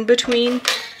 inch in between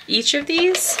each of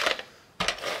these,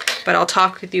 but I'll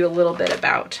talk with you a little bit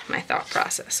about my thought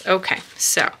process. Okay,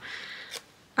 so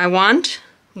I want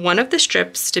one of the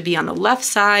strips to be on the left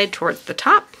side towards the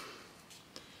top.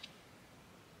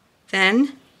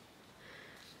 Then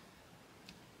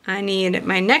I need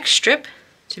my next strip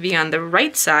to be on the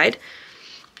right side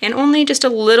and only just a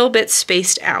little bit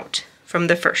spaced out from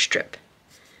the first strip.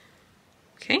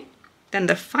 Okay, then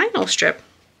the final strip,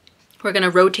 we're gonna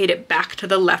rotate it back to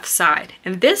the left side.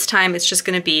 And this time it's just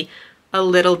gonna be a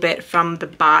little bit from the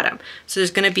bottom. So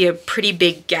there's gonna be a pretty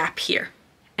big gap here.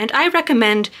 And I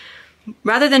recommend,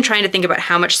 rather than trying to think about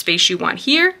how much space you want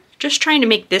here, just trying to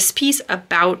make this piece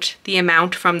about the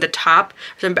amount from the top,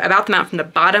 about the amount from the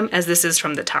bottom as this is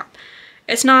from the top.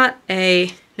 It's not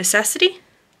a necessity,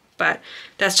 but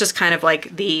that's just kind of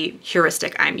like the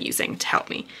heuristic I'm using to help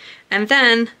me. And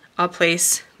then I'll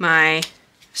place my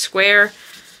square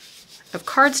of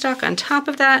cardstock on top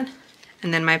of that,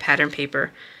 and then my pattern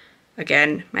paper.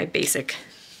 Again, my basic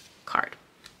card.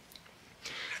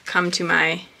 Come to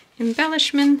my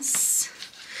embellishments.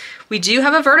 We do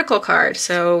have a vertical card.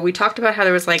 So we talked about how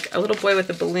there was like a little boy with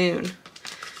a balloon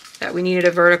that we needed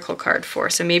a vertical card for.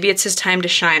 So maybe it's his time to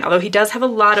shine. Although he does have a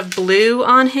lot of blue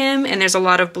on him, and there's a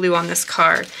lot of blue on this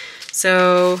card.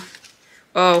 So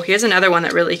Oh, here's another one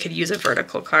that really could use a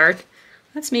vertical card.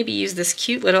 Let's maybe use this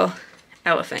cute little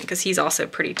elephant because he's also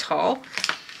pretty tall.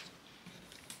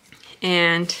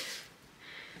 And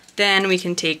then we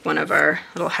can take one of our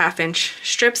little 1/2-inch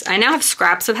strips. I now have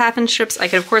scraps of 1/2-inch strips. I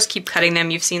could of course keep cutting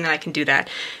them. You've seen that I can do that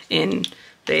in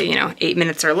the 8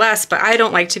 minutes or less, but I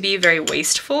don't like to be very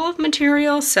wasteful of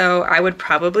material, so I would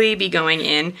probably be going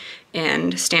in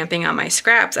and stamping on my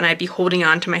scraps, and I'd be holding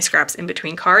on to my scraps in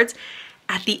between cards.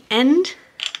 At the end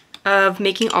of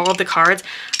making all of the cards,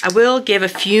 I will give a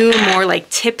few more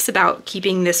like tips about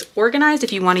keeping this organized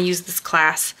if you want to use this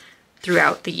class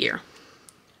throughout the year.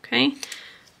 Okay,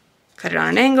 cut it on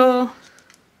an angle,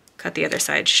 cut the other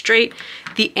side straight.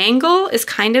 The angle is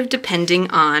kind of depending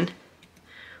on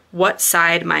what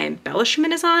side my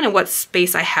embellishment is on and what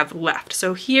space I have left.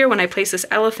 So here, when I place this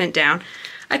elephant down,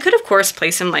 I could of course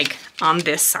place him like on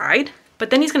this side,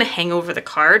 but then he's gonna hang over the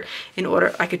card in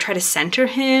order, I could try to center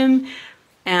him,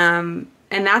 and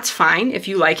that's fine. If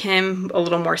you like him a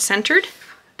little more centered,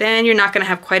 then you're not gonna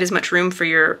have quite as much room for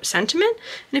your sentiment.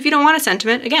 And if you don't want a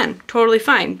sentiment, again, totally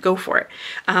fine, go for it.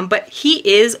 But he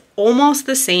is almost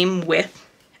the same width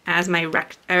as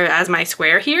my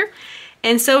square here.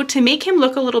 And so to make him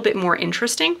look a little bit more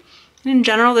interesting, and in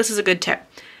general, this is a good tip.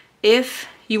 If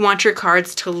you want your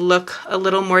cards to look a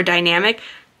little more dynamic,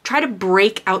 try to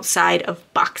break outside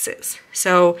of boxes.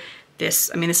 So this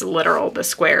is literal, the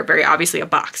square, very obviously a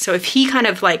box. So if he kind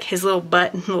of like his little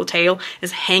butt and little tail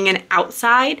is hanging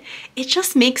outside, it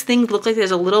just makes things look like there's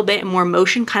a little bit more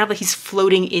motion, kind of like he's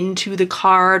floating into the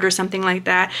card or something like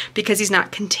that, because he's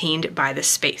not contained by the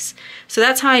space. So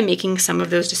that's how I'm making some of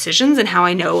those decisions and how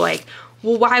I know like,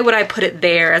 well, why would I put it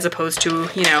there as opposed to,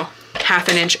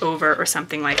 1/2 inch over or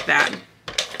something like that.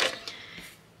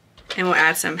 And we'll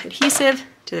add some adhesive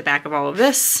to the back of all of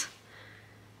this.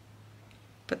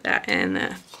 Put that in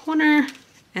the corner.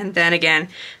 And then again,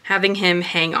 having him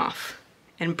hang off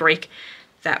and break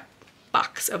that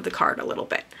box of the card a little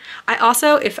bit. I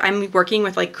also, if I'm working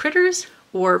with like critters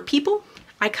or people,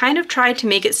 I kind of try to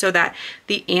make it so that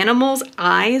the animal's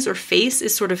eyes or face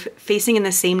is sort of facing in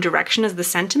the same direction as the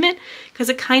sentiment, because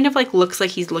it kind of like looks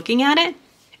like he's looking at it,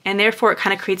 and therefore it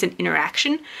kind of creates an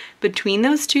interaction between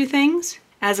those two things,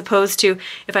 as opposed to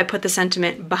if I put the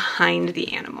sentiment behind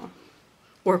the animal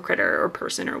or critter or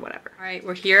person or whatever. All right,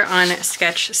 we're here on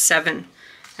sketch 7,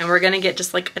 and we're gonna get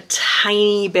just like a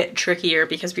tiny bit trickier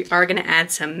because we are gonna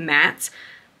add some mats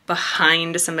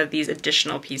behind some of these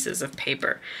additional pieces of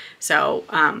paper. So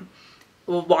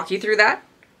we'll walk you through that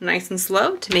nice and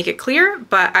slow to make it clear,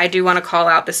 but I do want to call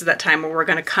out, this is that time where we're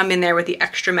going to come in there with the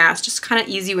extra mats, just kind of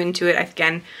ease you into it.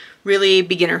 Again, really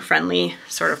beginner friendly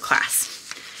sort of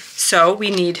class. So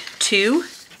we need 2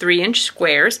 3-inch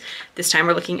squares. This time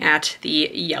we're looking at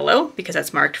the yellow because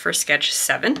that's marked for sketch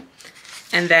 7.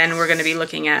 And then we're going to be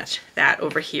looking at that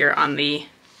over here on the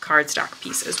cardstock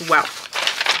piece as well.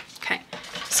 Okay.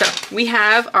 So we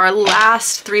have our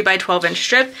last 3 by 12-inch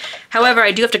strip. However,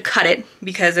 I do have to cut it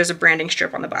because there's a branding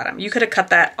strip on the bottom. You could have cut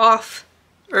that off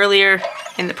earlier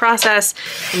in the process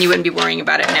and you wouldn't be worrying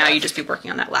about it now. You'd just be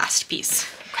working on that last piece.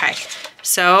 Okay,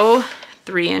 so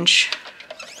 3-inch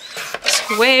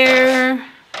square,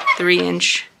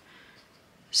 3-inch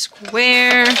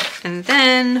square, and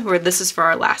then where this is for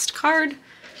our last card,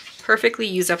 perfectly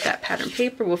use up that pattern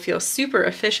paper. We'll feel super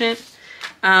efficient.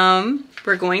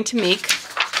 We're going to make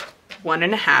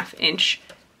 1.5-inch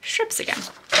strips again.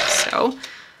 So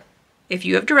if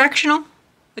you have directional,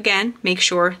 again, make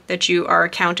sure that you are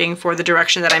accounting for the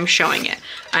direction that I'm showing it.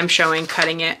 I'm showing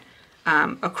cutting it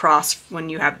across when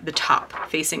you have the top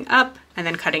facing up and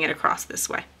then cutting it across this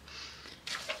way.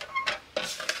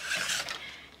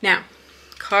 Now,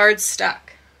 cardstock.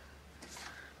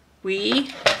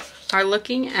 We are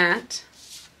looking at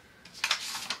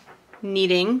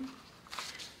needing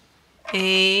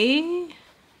a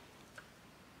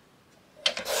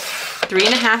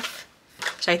 3.25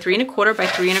 by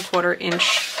 3.25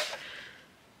 inch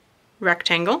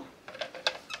rectangle.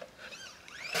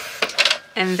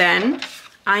 And then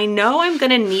I know I'm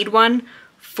gonna need one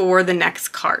for the next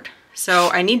card. So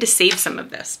I need to save some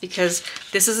of this because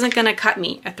this isn't gonna cut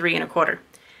me a 3.25.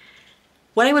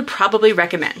 What I would probably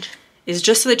recommend is,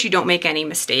 just so that you don't make any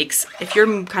mistakes, if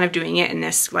you're kind of doing it in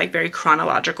this like very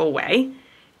chronological way,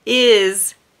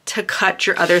 is to cut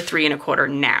your other 3.25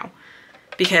 now.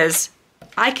 Because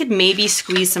I could maybe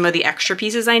squeeze some of the extra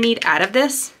pieces I need out of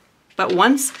this, but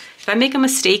if I make a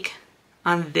mistake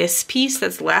on this piece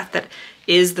that's left that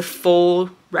is the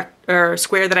full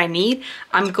square that I need,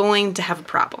 I'm going to have a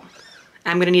problem.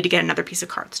 I'm gonna need to get another piece of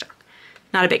cardstock.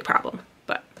 Not a big problem,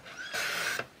 but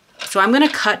So I'm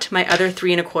gonna cut my other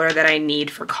 3 1/4 that I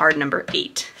need for card number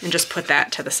 8 and just put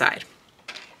that to the side.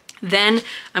 Then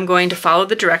I'm going to follow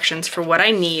the directions for what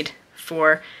I need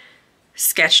for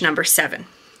sketch number 7.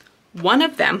 One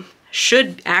of them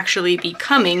should actually be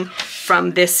coming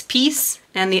from this piece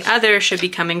and the other should be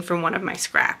coming from one of my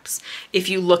scraps. If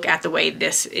you look at the way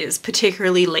this is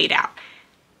particularly laid out,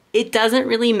 it doesn't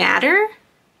really matter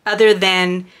other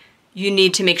than you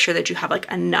need to make sure that you have like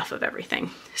enough of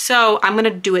everything. So I'm gonna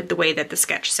do it the way that the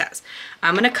sketch says.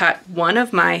 I'm gonna cut one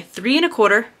of my 3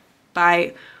 1/4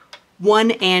 by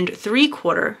 1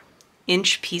 3/4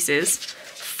 inch pieces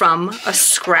from a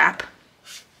scrap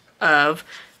of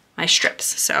my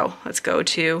strips. So let's go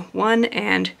to 1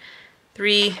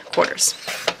 3/4.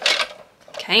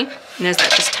 Okay, and there's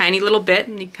that just tiny little bit,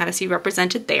 and you kind of see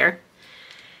represented there.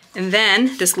 And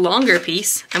then this longer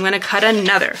piece, I'm gonna cut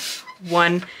another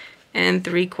 1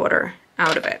 3/4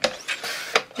 out of it.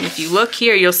 And if you look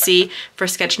here, you'll see for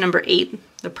sketch number 8,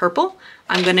 the purple,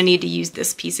 I'm gonna need to use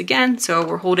this piece again, so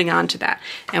we're holding on to that.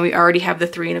 And we already have the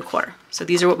 3 1/4. So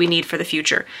these are what we need for the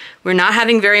future. We're not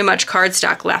having very much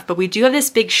cardstock left, but we do have this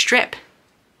big strip.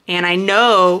 And I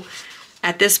know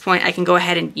at this point I can go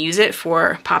ahead and use it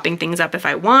for popping things up if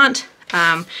I want,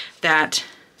 that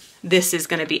this is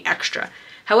gonna be extra.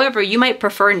 However, you might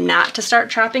prefer not to start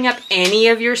chopping up any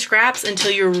of your scraps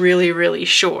until you're really, really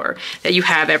sure that you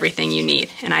have everything you need.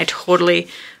 And I totally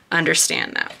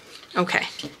understand that. Okay,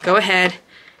 go ahead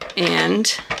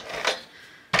and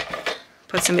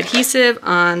put some adhesive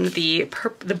on the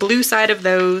blue side of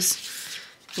those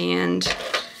and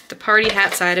the party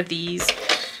hat side of these.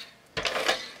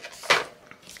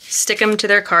 Stick them to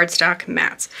their cardstock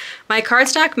mats. My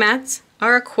cardstock mats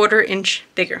are 1/4 inch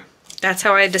bigger. That's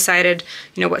how I decided,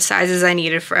 you know, what sizes I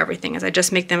needed for everything, is I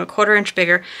just make them 1/4 inch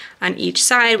bigger on each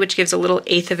side, which gives a little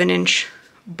 1/8 of an inch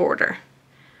border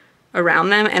around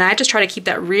them. And I just try to keep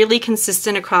that really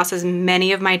consistent across as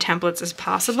many of my templates as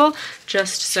possible,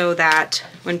 just so that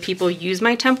when people use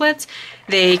my templates,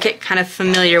 they get kind of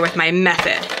familiar with my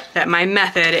method, that my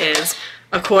method is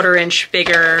 1/4 inch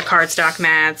bigger cardstock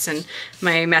mats, and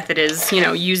my method is, you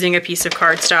know, using a piece of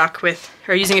cardstock with,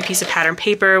 or using a piece of pattern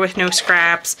paper with no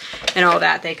scraps and all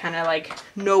that. They kind of like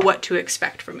know what to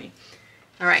expect from me.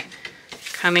 All right,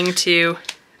 coming to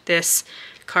this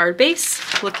card base,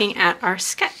 looking at our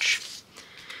sketch.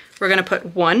 We're gonna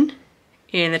put 1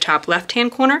 in the top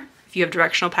left-hand corner. If you have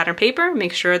directional pattern paper,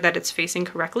 make sure that it's facing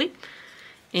correctly,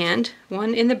 and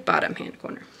 1 in the bottom-hand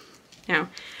corner. Now,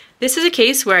 this is a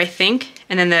case where I think,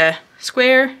 and then the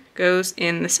square goes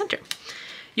in the center.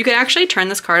 You could actually turn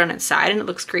this card on its side and it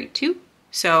looks great too.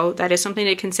 So that is something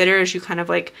to consider as you kind of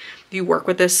like, if you work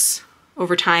with this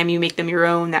over time, you make them your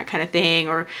own, that kind of thing,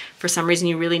 or for some reason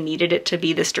you really needed it to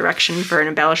be this direction for an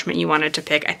embellishment you wanted to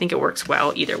pick. I think it works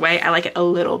well either way. I like it a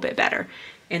little bit better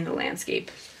in the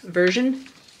landscape version.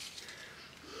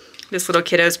 This little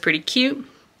kiddo is pretty cute.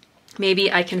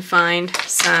 Maybe I can find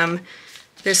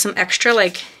there's some extra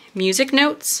like music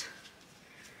notes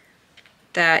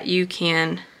that you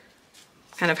can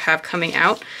kind of have coming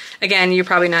out. Again, you're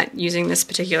probably not using this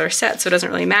particular set, so it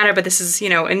doesn't really matter, but this is, you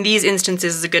know, in these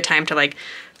instances is a good time to like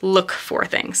look for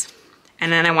things.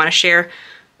 And then I want to share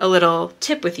a little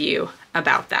tip with you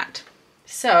about that.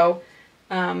 So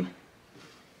my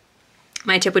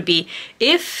tip would be,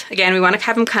 if, again, we want to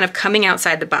have them kind of coming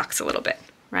outside the box a little bit,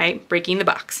 right? Breaking the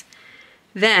box.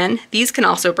 Then these can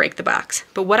also break the box.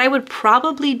 But what I would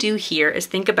probably do here is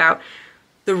think about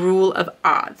the rule of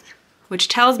odds, which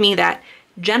tells me that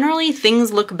generally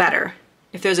things look better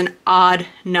if there's an odd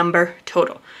number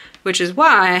total, which is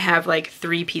why I have like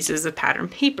 3 pieces of pattern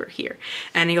paper here.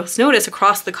 And you'll notice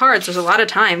across the cards, there's a lot of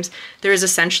times there's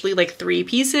essentially like 3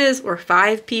 pieces or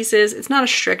 5 pieces. It's not a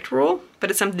strict rule, but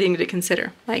it's something to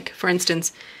consider. Like, for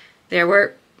instance, there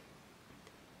were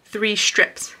 3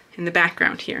 strips in the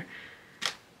background here.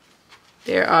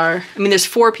 There are, I mean, there's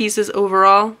 4 pieces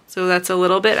overall, so that's a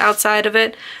little bit outside of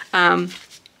it.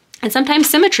 And sometimes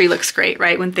symmetry looks great,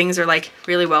 right? When things are like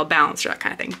really well balanced or that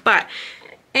kind of thing. But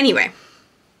anyway,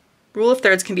 rule of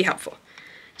thirds can be helpful.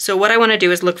 So what I want to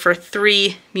do is look for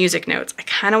 3 music notes. I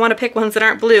kind of want to pick ones that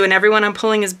aren't blue, and everyone I'm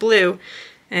pulling is blue.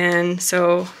 And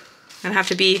so I'm gonna have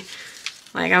to be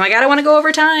like, oh my God, I want to go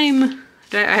over time.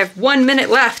 I have 1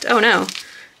 minute left. Oh no.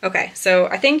 Okay, so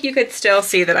I think you could still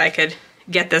see that I could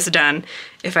get this done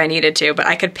if I needed to, but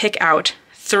I could pick out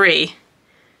 3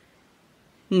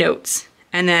 notes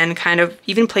and then kind of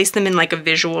even place them in like a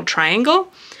visual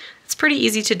triangle. It's pretty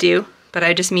easy to do, but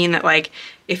I just mean that like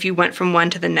if you went from one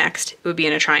to the next, it would be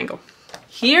in a triangle.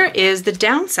 Here is the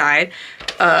downside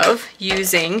of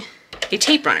using a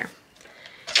tape runner.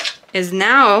 Is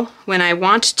now when I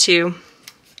want to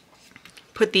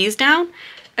put these down.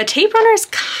 A tape runner is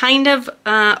kind of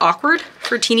awkward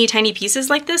for teeny tiny pieces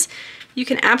like this. You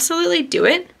can absolutely do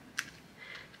it,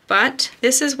 but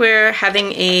this is where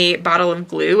having a bottle of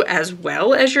glue as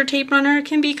well as your tape runner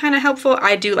can be kind of helpful.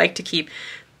 I do like to keep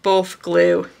both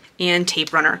glue and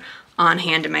tape runner on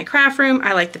hand in my craft room.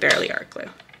 I like the Barely Art glue,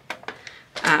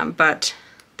 but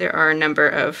there are a number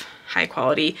of high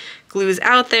quality glues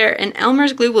out there, and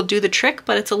Elmer's glue will do the trick,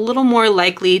 but it's a little more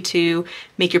likely to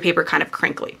make your paper kind of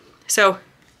crinkly. So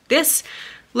this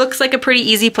looks like a pretty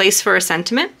easy place for a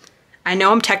sentiment. I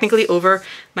know I'm technically over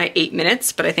my 8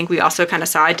 minutes, but I think we also kind of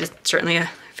saw I did certainly a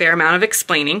fair amount of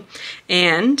explaining,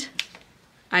 and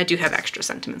I do have extra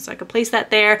sentiments, so I could place that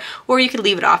there, or you could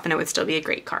leave it off and it would still be a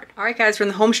great card. All right guys, we're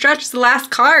in the home stretch. It's the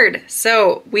last card.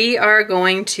 So we are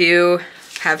going to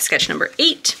have sketch number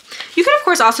 8. You can of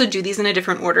course also do these in a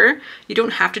different order. You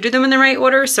don't have to do them in the right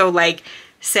order. So like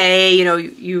say, you know,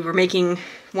 you were making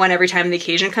one every time the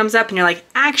occasion comes up and you're like,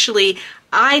 actually,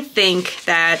 I think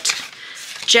that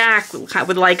Jack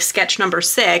would like sketch number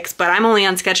 6, but I'm only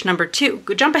on sketch number 2.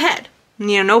 Go jump ahead.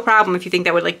 You know, no problem if you think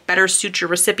that would like better suit your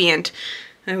recipient,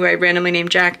 who I randomly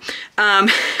named Jack.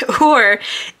 Or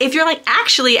if you're like,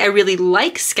 actually, I really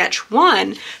like sketch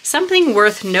 1, something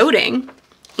worth noting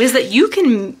is that you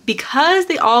can, because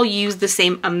they all use the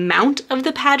same amount of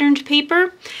the patterned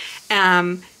paper,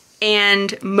 and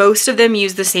most of them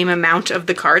use the same amount of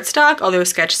the cardstock, although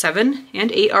sketch 7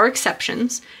 and 8 are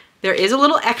exceptions. There is a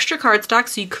little extra cardstock,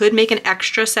 so you could make an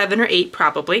extra 7 or 8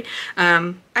 probably.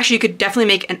 Actually, you could definitely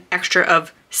make an extra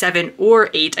of 7 or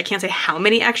 8. I can't say how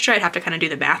many extra, I'd have to kind of do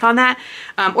the math on that.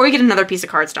 Or you get another piece of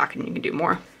cardstock and you can do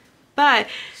more. But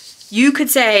you could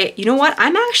say, you know what,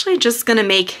 I'm actually just gonna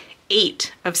make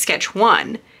 8 of sketch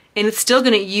 1, and it's still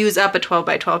gonna use up a 12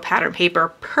 by 12 pattern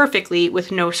paper perfectly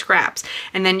with no scraps.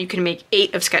 And then you can make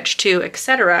 8 of sketch 2,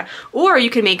 etc. Or you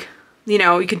can make, you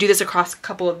know, you could do this across a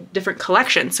couple of different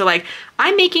collections. So like,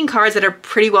 I'm making cards that are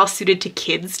pretty well suited to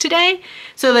kids today.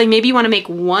 So like maybe you wanna make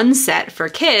one set for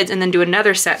kids and then do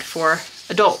another set for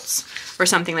adults or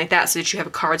something like that, so that you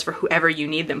have cards for whoever you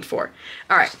need them for.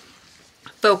 All right,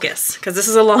 focus, because this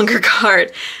is a longer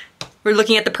card. We're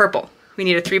looking at the purple. We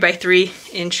need a 3 by 3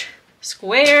 inch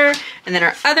square, and then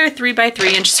our other 3 by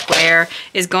 3 inch square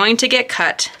is going to get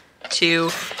cut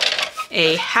to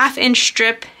a 1/2 inch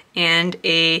strip and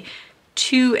a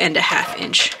 2.5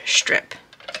 inch strip.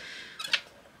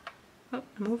 Oh,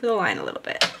 I'm over the line a little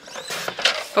bit.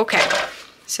 Okay,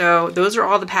 so those are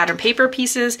all the pattern paper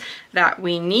pieces that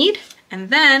we need. And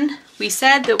then we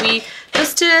said that we,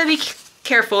 just to be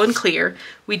careful and clear,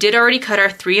 we did already cut our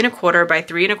 3 1/4 by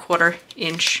 3 1/4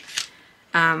 inch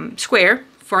square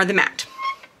for the mat.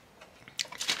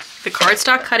 The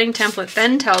cardstock cutting template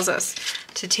then tells us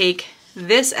to take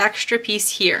this extra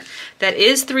piece here that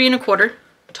is 3 1/4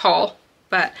 tall,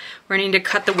 but we're going to need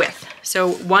to cut the width. So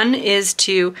one is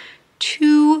to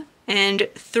 2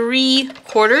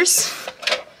 3/4,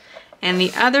 and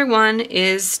the other one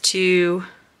is to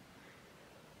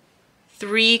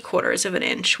 3/4 of an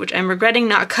inch, which I'm regretting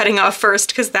not cutting off first,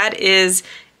 because that is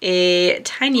a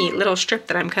tiny little strip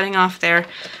that I'm cutting off there.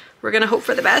 We're gonna hope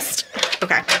for the best.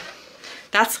 Okay.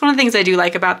 That's one of the things I do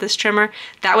like about this trimmer.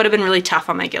 That would have been really tough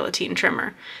on my guillotine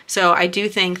trimmer. So I do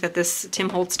think that this Tim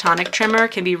Holtz tonic trimmer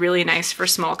can be really nice for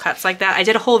small cuts like that. I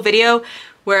did a whole video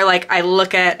where like I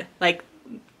look at like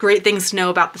great things to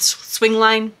know about the swing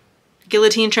line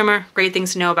guillotine trimmer, great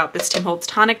things to know about this Tim Holtz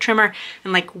tonic trimmer,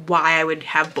 and like why I would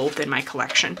have both in my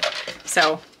collection.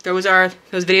 So those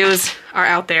videos are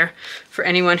out there for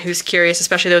anyone who's curious,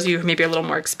 especially those of you who maybe are a little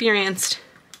more experienced.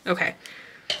 Okay,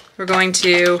 we're going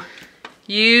to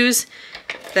use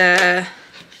the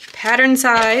pattern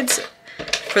sides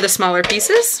for the smaller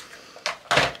pieces.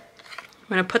 I'm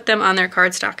gonna put them on their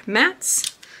cardstock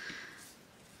mats.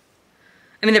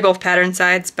 I mean, they're both pattern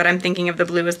sides, but I'm thinking of the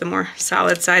blue as the more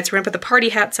solid side. So we're gonna put the party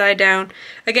hat side down.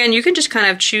 Again, you can just kind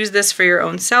of choose this for your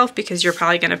own self, because you're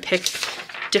probably gonna pick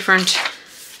different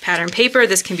pattern paper.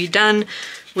 This can be done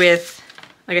with,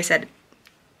 like I said,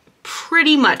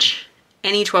 pretty much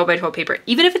any 12 by 12 paper.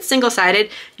 Even if it's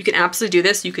single-sided, you can absolutely do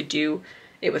this. You could do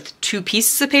it with 2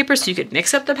 pieces of paper, so you could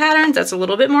mix up the patterns. That's a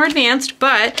little bit more advanced,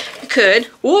 but you could.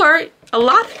 Or a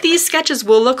lot of these sketches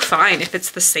will look fine if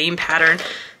it's the same pattern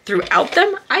throughout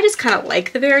them. I just kind of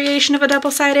like the variation of a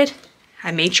double-sided.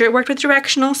 I made sure it worked with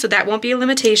directional, so that won't be a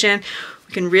limitation.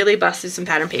 We can really bust through some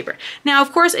pattern paper. Now,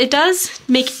 of course, it does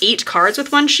make 8 cards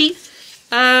with one sheet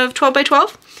of 12 by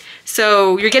 12.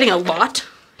 So you're getting a lot,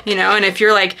 you know, and if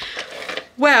you're like,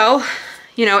 well,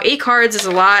 you know, 8 cards is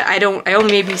a lot. I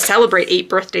only maybe celebrate 8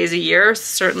 birthdays a year.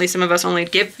 Certainly some of us only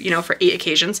give, you know, for 8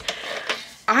 occasions.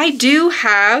 I do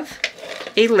have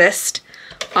a list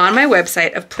on my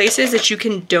website of places that you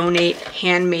can donate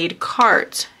handmade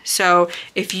cards. So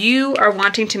if you are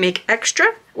wanting to make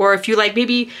extra, or if you like,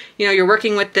 maybe, you know, you're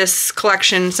working with this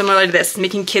collection similar to this,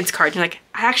 making kids cards, you're like,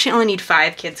 I actually only need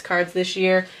 5 kids cards this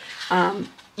year.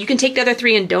 You can take the other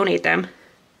 3 and donate them,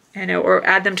 you know, or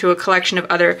add them to a collection of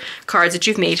other cards that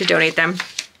you've made to donate them.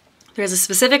 There's a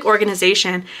specific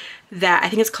organization that I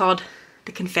think it's called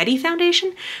the Confetti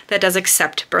Foundation that does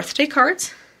accept birthday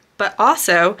cards, but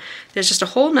also there's just a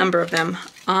whole number of them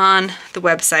on the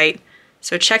website.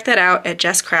 So check that out at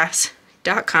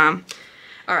jesscrafts.com.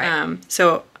 All right,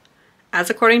 so as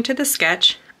according to the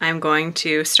sketch, I'm going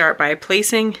to start by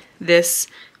placing this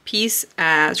piece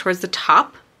towards the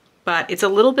top, but it's a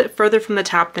little bit further from the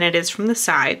top than it is from the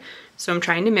side. So I'm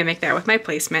trying to mimic that with my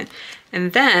placement.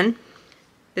 And then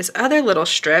this other little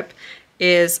strip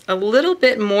is a little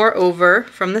bit more over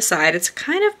from the side. It's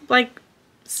kind of like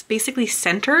basically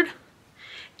centered.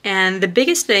 And the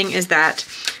biggest thing is that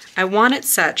I want it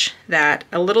such that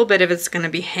a little bit of it's going to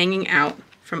be hanging out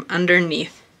from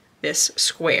underneath this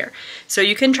square. So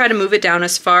you can try to move it down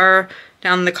as far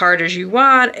down the card as you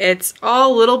want. It's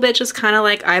all a little bit just kind of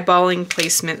like eyeballing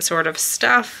placement sort of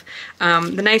stuff.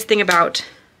 The nice thing about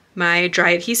my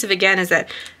dry adhesive again is that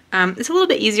it's a little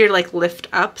bit easier to like lift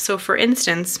up. So for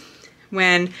instance,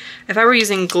 if I were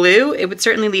using glue, it would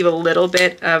certainly leave a little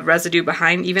bit of residue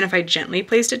behind even if I gently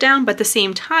placed it down, but at the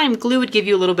same time, glue would give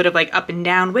you a little bit of like up and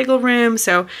down wiggle room,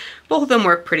 so both of them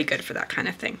work pretty good for that kind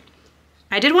of thing.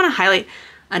 I did want to highlight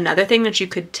another thing that you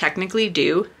could technically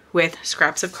do with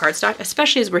scraps of cardstock,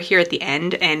 especially as we're here at the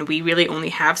end and we really only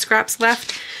have scraps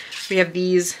left. We have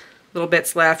these little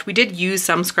bits left. We did use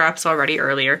some scraps already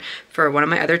earlier for one of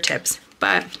my other tips,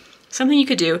 but something you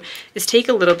could do is take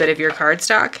a little bit of your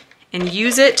cardstock and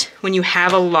use it when you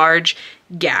have a large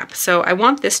gap. So I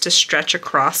want this to stretch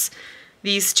across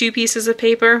these 2 pieces of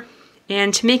paper,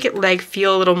 and to make it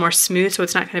feel a little more smooth so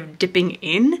it's not kind of dipping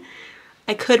in,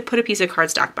 I could put a piece of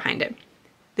cardstock behind it.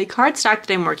 The cardstock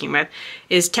that I'm working with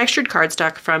is textured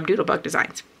cardstock from Doodlebug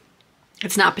Designs.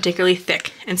 It's not particularly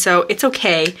thick, and so it's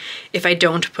okay if I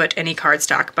don't put any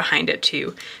cardstock behind it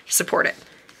to support it.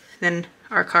 Then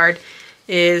our card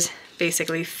is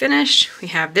basically finished. We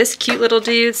have this cute little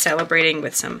dude celebrating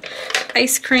with some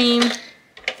ice cream,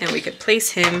 and we could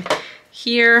place him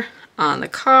here on the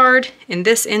card. In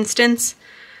this instance,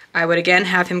 I would again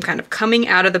have him kind of coming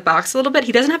out of the box a little bit.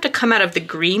 He doesn't have to come out of the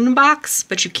green box,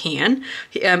 but you can.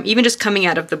 Even just coming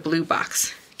out of the blue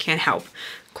box can help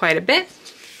quite a bit.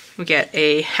 We get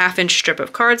a 1/2 inch strip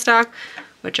of cardstock,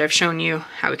 which I've shown you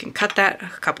how we can cut that a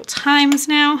couple times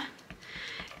now,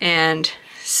 and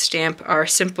stamp our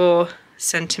simple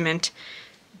sentiment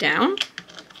down.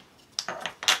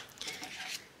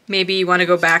 Maybe you want to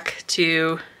go back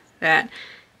to that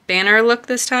banner look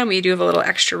this time. We do have a little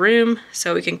extra room,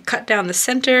 so we can cut down the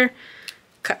center,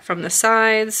 cut from the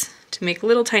sides to make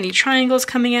little tiny triangles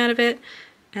coming out of it,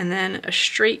 and then a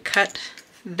straight cut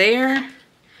there.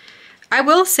 I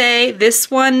will say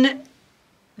this one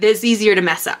is easier to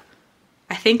mess up.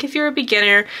 I think if you're a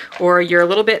beginner or you're a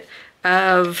little bit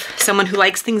of someone who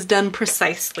likes things done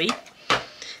precisely,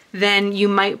 then you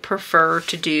might prefer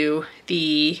to do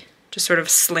the just sort of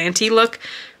slanty look,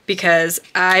 because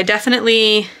I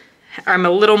definitely am a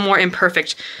little more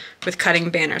imperfect with cutting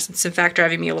banners. It's in fact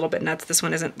driving me a little bit nuts. This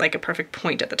one isn't like a perfect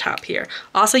point at the top here.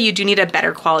 Also, you do need a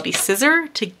better quality scissor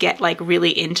to get like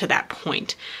really into that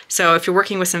point. So if you're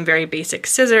working with some very basic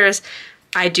scissors,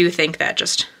 I do think that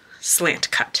just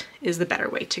slant cut is the better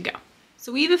way to go.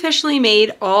 So we've officially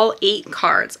made all 8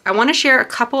 cards. I want to share a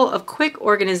couple of quick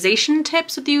organization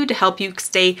tips with you to help you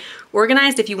stay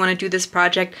organized if you want to do this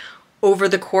project over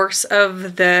the course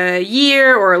of the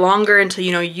year or longer until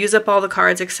you use up all the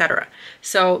cards, etc.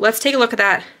 So let's take a look at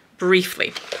that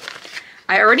briefly.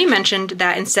 I already mentioned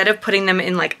that instead of putting them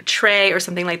in like a tray or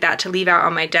something like that to leave out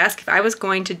on my desk, if I was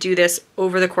going to do this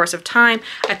over the course of time,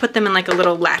 I put them in like a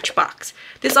little latch box.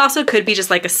 This also could be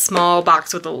just like a small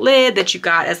box with a lid that you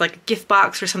got as like a gift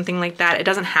box or something like that. It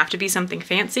doesn't have to be something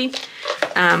fancy.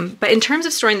 But in terms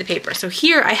of storing the paper, so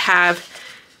here I have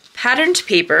patterned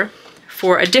paper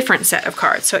for a different set of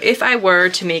cards. So if I were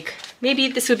to make, maybe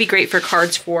this would be great for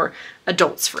cards for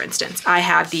adults, for instance. I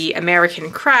have the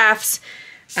American Crafts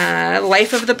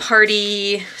Life of the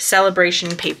Party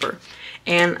celebration paper,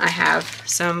 and I have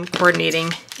some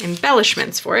coordinating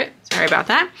embellishments for it. Sorry about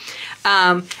that.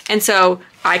 And so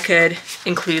I could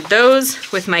include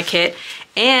those with my kit,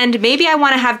 and maybe I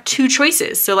want to have 2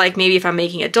 choices. So like maybe if I'm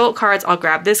making adult cards, I'll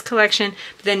grab this collection,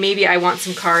 but then maybe I want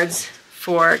some cards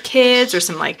for kids, or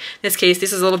some, like in this case,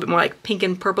 this is a little bit more like pink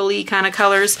and purpley kind of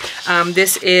colors.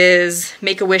 This is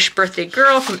Make-A-Wish Birthday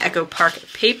Girl from Echo Park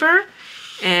Paper.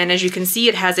 And as you can see,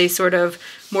 it has a sort of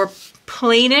more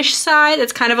plainish side.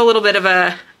 It's kind of a little bit of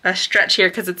a stretch here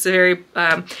because it's a very,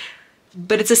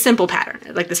 but it's a simple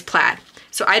pattern, like this plaid.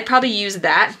 So I'd probably use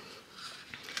that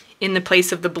in the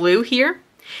place of the blue here.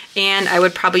 And I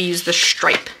would probably use the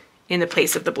stripe in the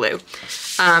place of the blue.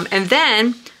 And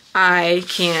then I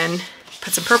can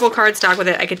put some purple cardstock with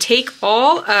it. I could take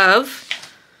all of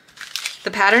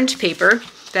the patterned paper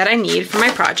that I need for my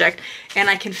project, and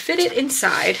I can fit it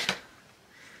inside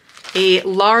a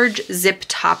large zip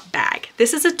top bag.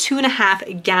 This is a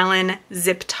 2.5 gallon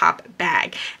zip top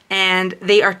bag, and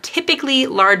they are typically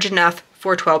large enough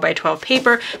for 12 by 12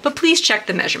 paper, but please check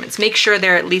the measurements. Make sure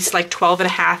they're at least like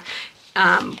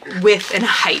 12.5 width and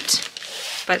height.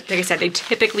 But like I said, they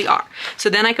typically are. So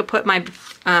then I could put my,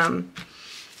 and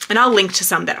I'll link to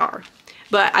some that are,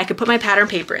 but I could put my pattern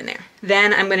paper in there.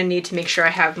 Then I'm gonna need to make sure I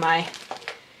have my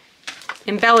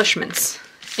embellishments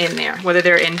in there, whether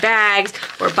they're in bags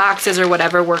or boxes or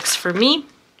whatever works for me.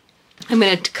 I'm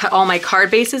gonna cut all my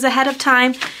card bases ahead of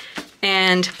time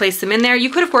and place them in there. You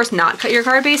could, of course, not cut your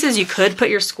card bases. You could put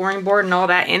your scoring board and all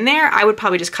that in there. I would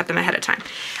probably just cut them ahead of time.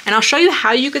 And I'll show you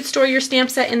how you could store your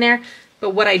stamp set in there.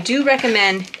 But what I do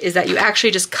recommend is that you actually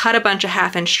just cut a bunch of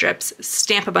 1/2 inch strips,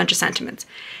 stamp a bunch of sentiments.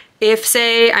 If,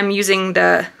 say, I'm using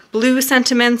the blue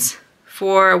sentiments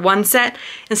for one set,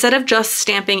 instead of just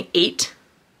stamping 8,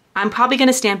 I'm probably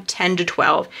gonna stamp 10 to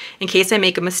 12 in case I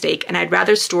make a mistake, and I'd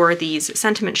rather store these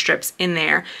sentiment strips in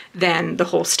there than the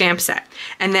whole stamp set.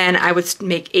 And then I would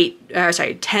make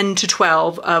 10 to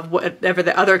 12 of whatever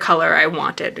the other color I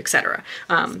wanted, etc.,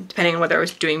 depending on whether I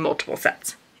was doing multiple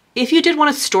sets. If you did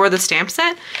want to store the stamp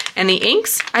set and the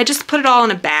inks, I just put it all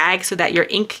in a bag so that your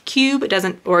ink cube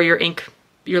doesn't, or your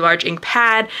large ink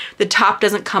pad, the top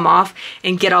doesn't come off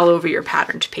and get all over your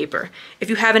patterned paper. If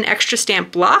you have an extra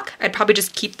stamp block, I'd probably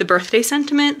just keep the birthday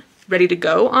sentiment ready to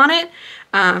go on it.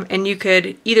 And you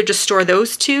could either just store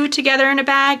those two together in a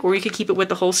bag, or you could keep it with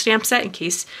the whole stamp set in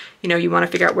case, you know, you want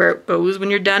to figure out where it goes when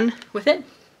you're done with it.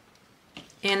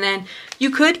 And then you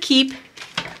could keep,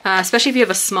 especially if you have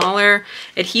a smaller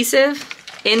adhesive,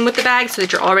 in with the bag so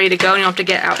that you're all ready to go and you don't have to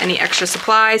get out any extra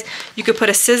supplies. You could put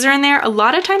a scissor in there. A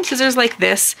lot of times scissors like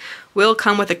this will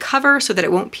come with a cover so that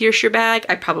it won't pierce your bag.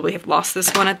 I probably have lost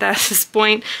this one at this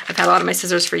point. I've had a lot of my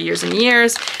scissors for years and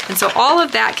years. And so all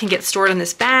of that can get stored in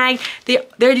this bag.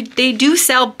 They do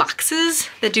sell boxes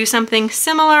that do something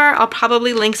similar. I'll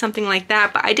probably link something like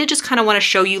that, but I did just kind of want to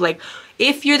show you, like,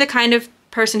 if you're the kind of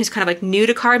person who's kind of like new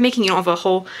to card making, you don't have a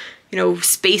whole, you know,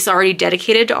 space already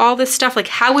dedicated to all this stuff, like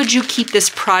how would you keep this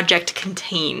project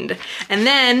contained? And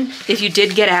then if you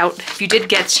did get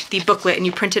the booklet and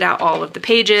you printed out all of the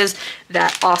pages,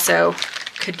 that also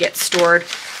could get stored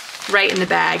right in the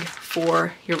bag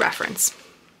for your reference.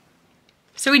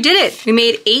 So we did it. We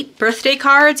made 8 birthday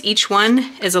cards. Each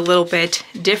one is a little bit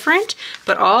different,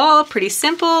 but all pretty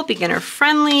simple, beginner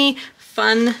friendly,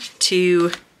 fun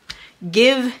to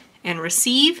give and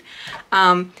receive.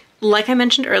 Like I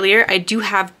mentioned earlier, I do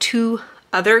have 2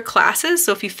 other classes.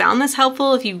 So if you found this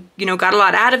helpful, if you got a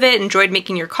lot out of it, enjoyed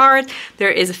making your cards,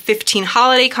 there is 15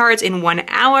 holiday cards in 1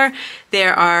 hour.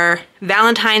 There are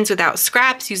Valentines without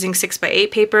scraps using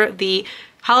 6x8 paper. The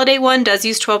holiday one does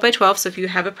use 12x12, so if you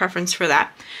have a preference for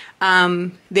that.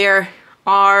 There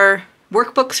are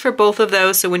workbooks for both of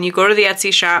those, so when you go to the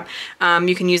Etsy shop,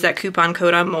 you can use that coupon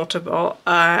code on multiple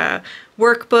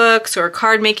workbooks or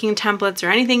card making templates or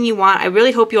anything you want. I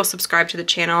really hope you'll subscribe to the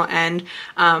channel and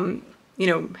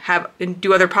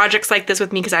do other projects like this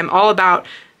with me, because I'm all about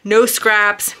no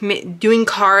scraps, doing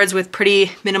cards with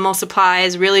pretty minimal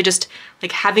supplies, really just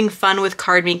like having fun with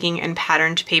card making and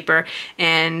patterned paper,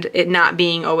 and it not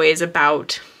being always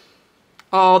about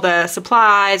all the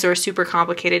supplies or super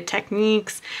complicated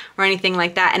techniques or anything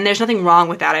like that. And there's nothing wrong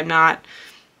with that. I'm not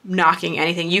knocking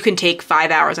anything. You can take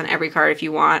 5 hours on every card if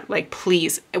you want. Like,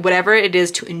 please, whatever it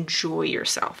is to enjoy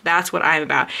yourself. That's what I'm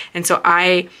about. And so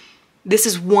this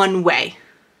is one way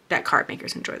that card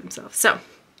makers enjoy themselves. So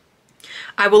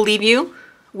I will leave you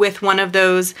with one of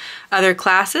those other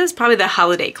classes, probably the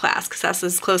holiday class, because that's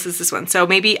as close as this one. So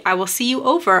maybe I will see you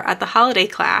over at the holiday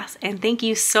class, and thank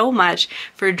you so much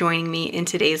for joining me in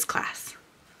today's class.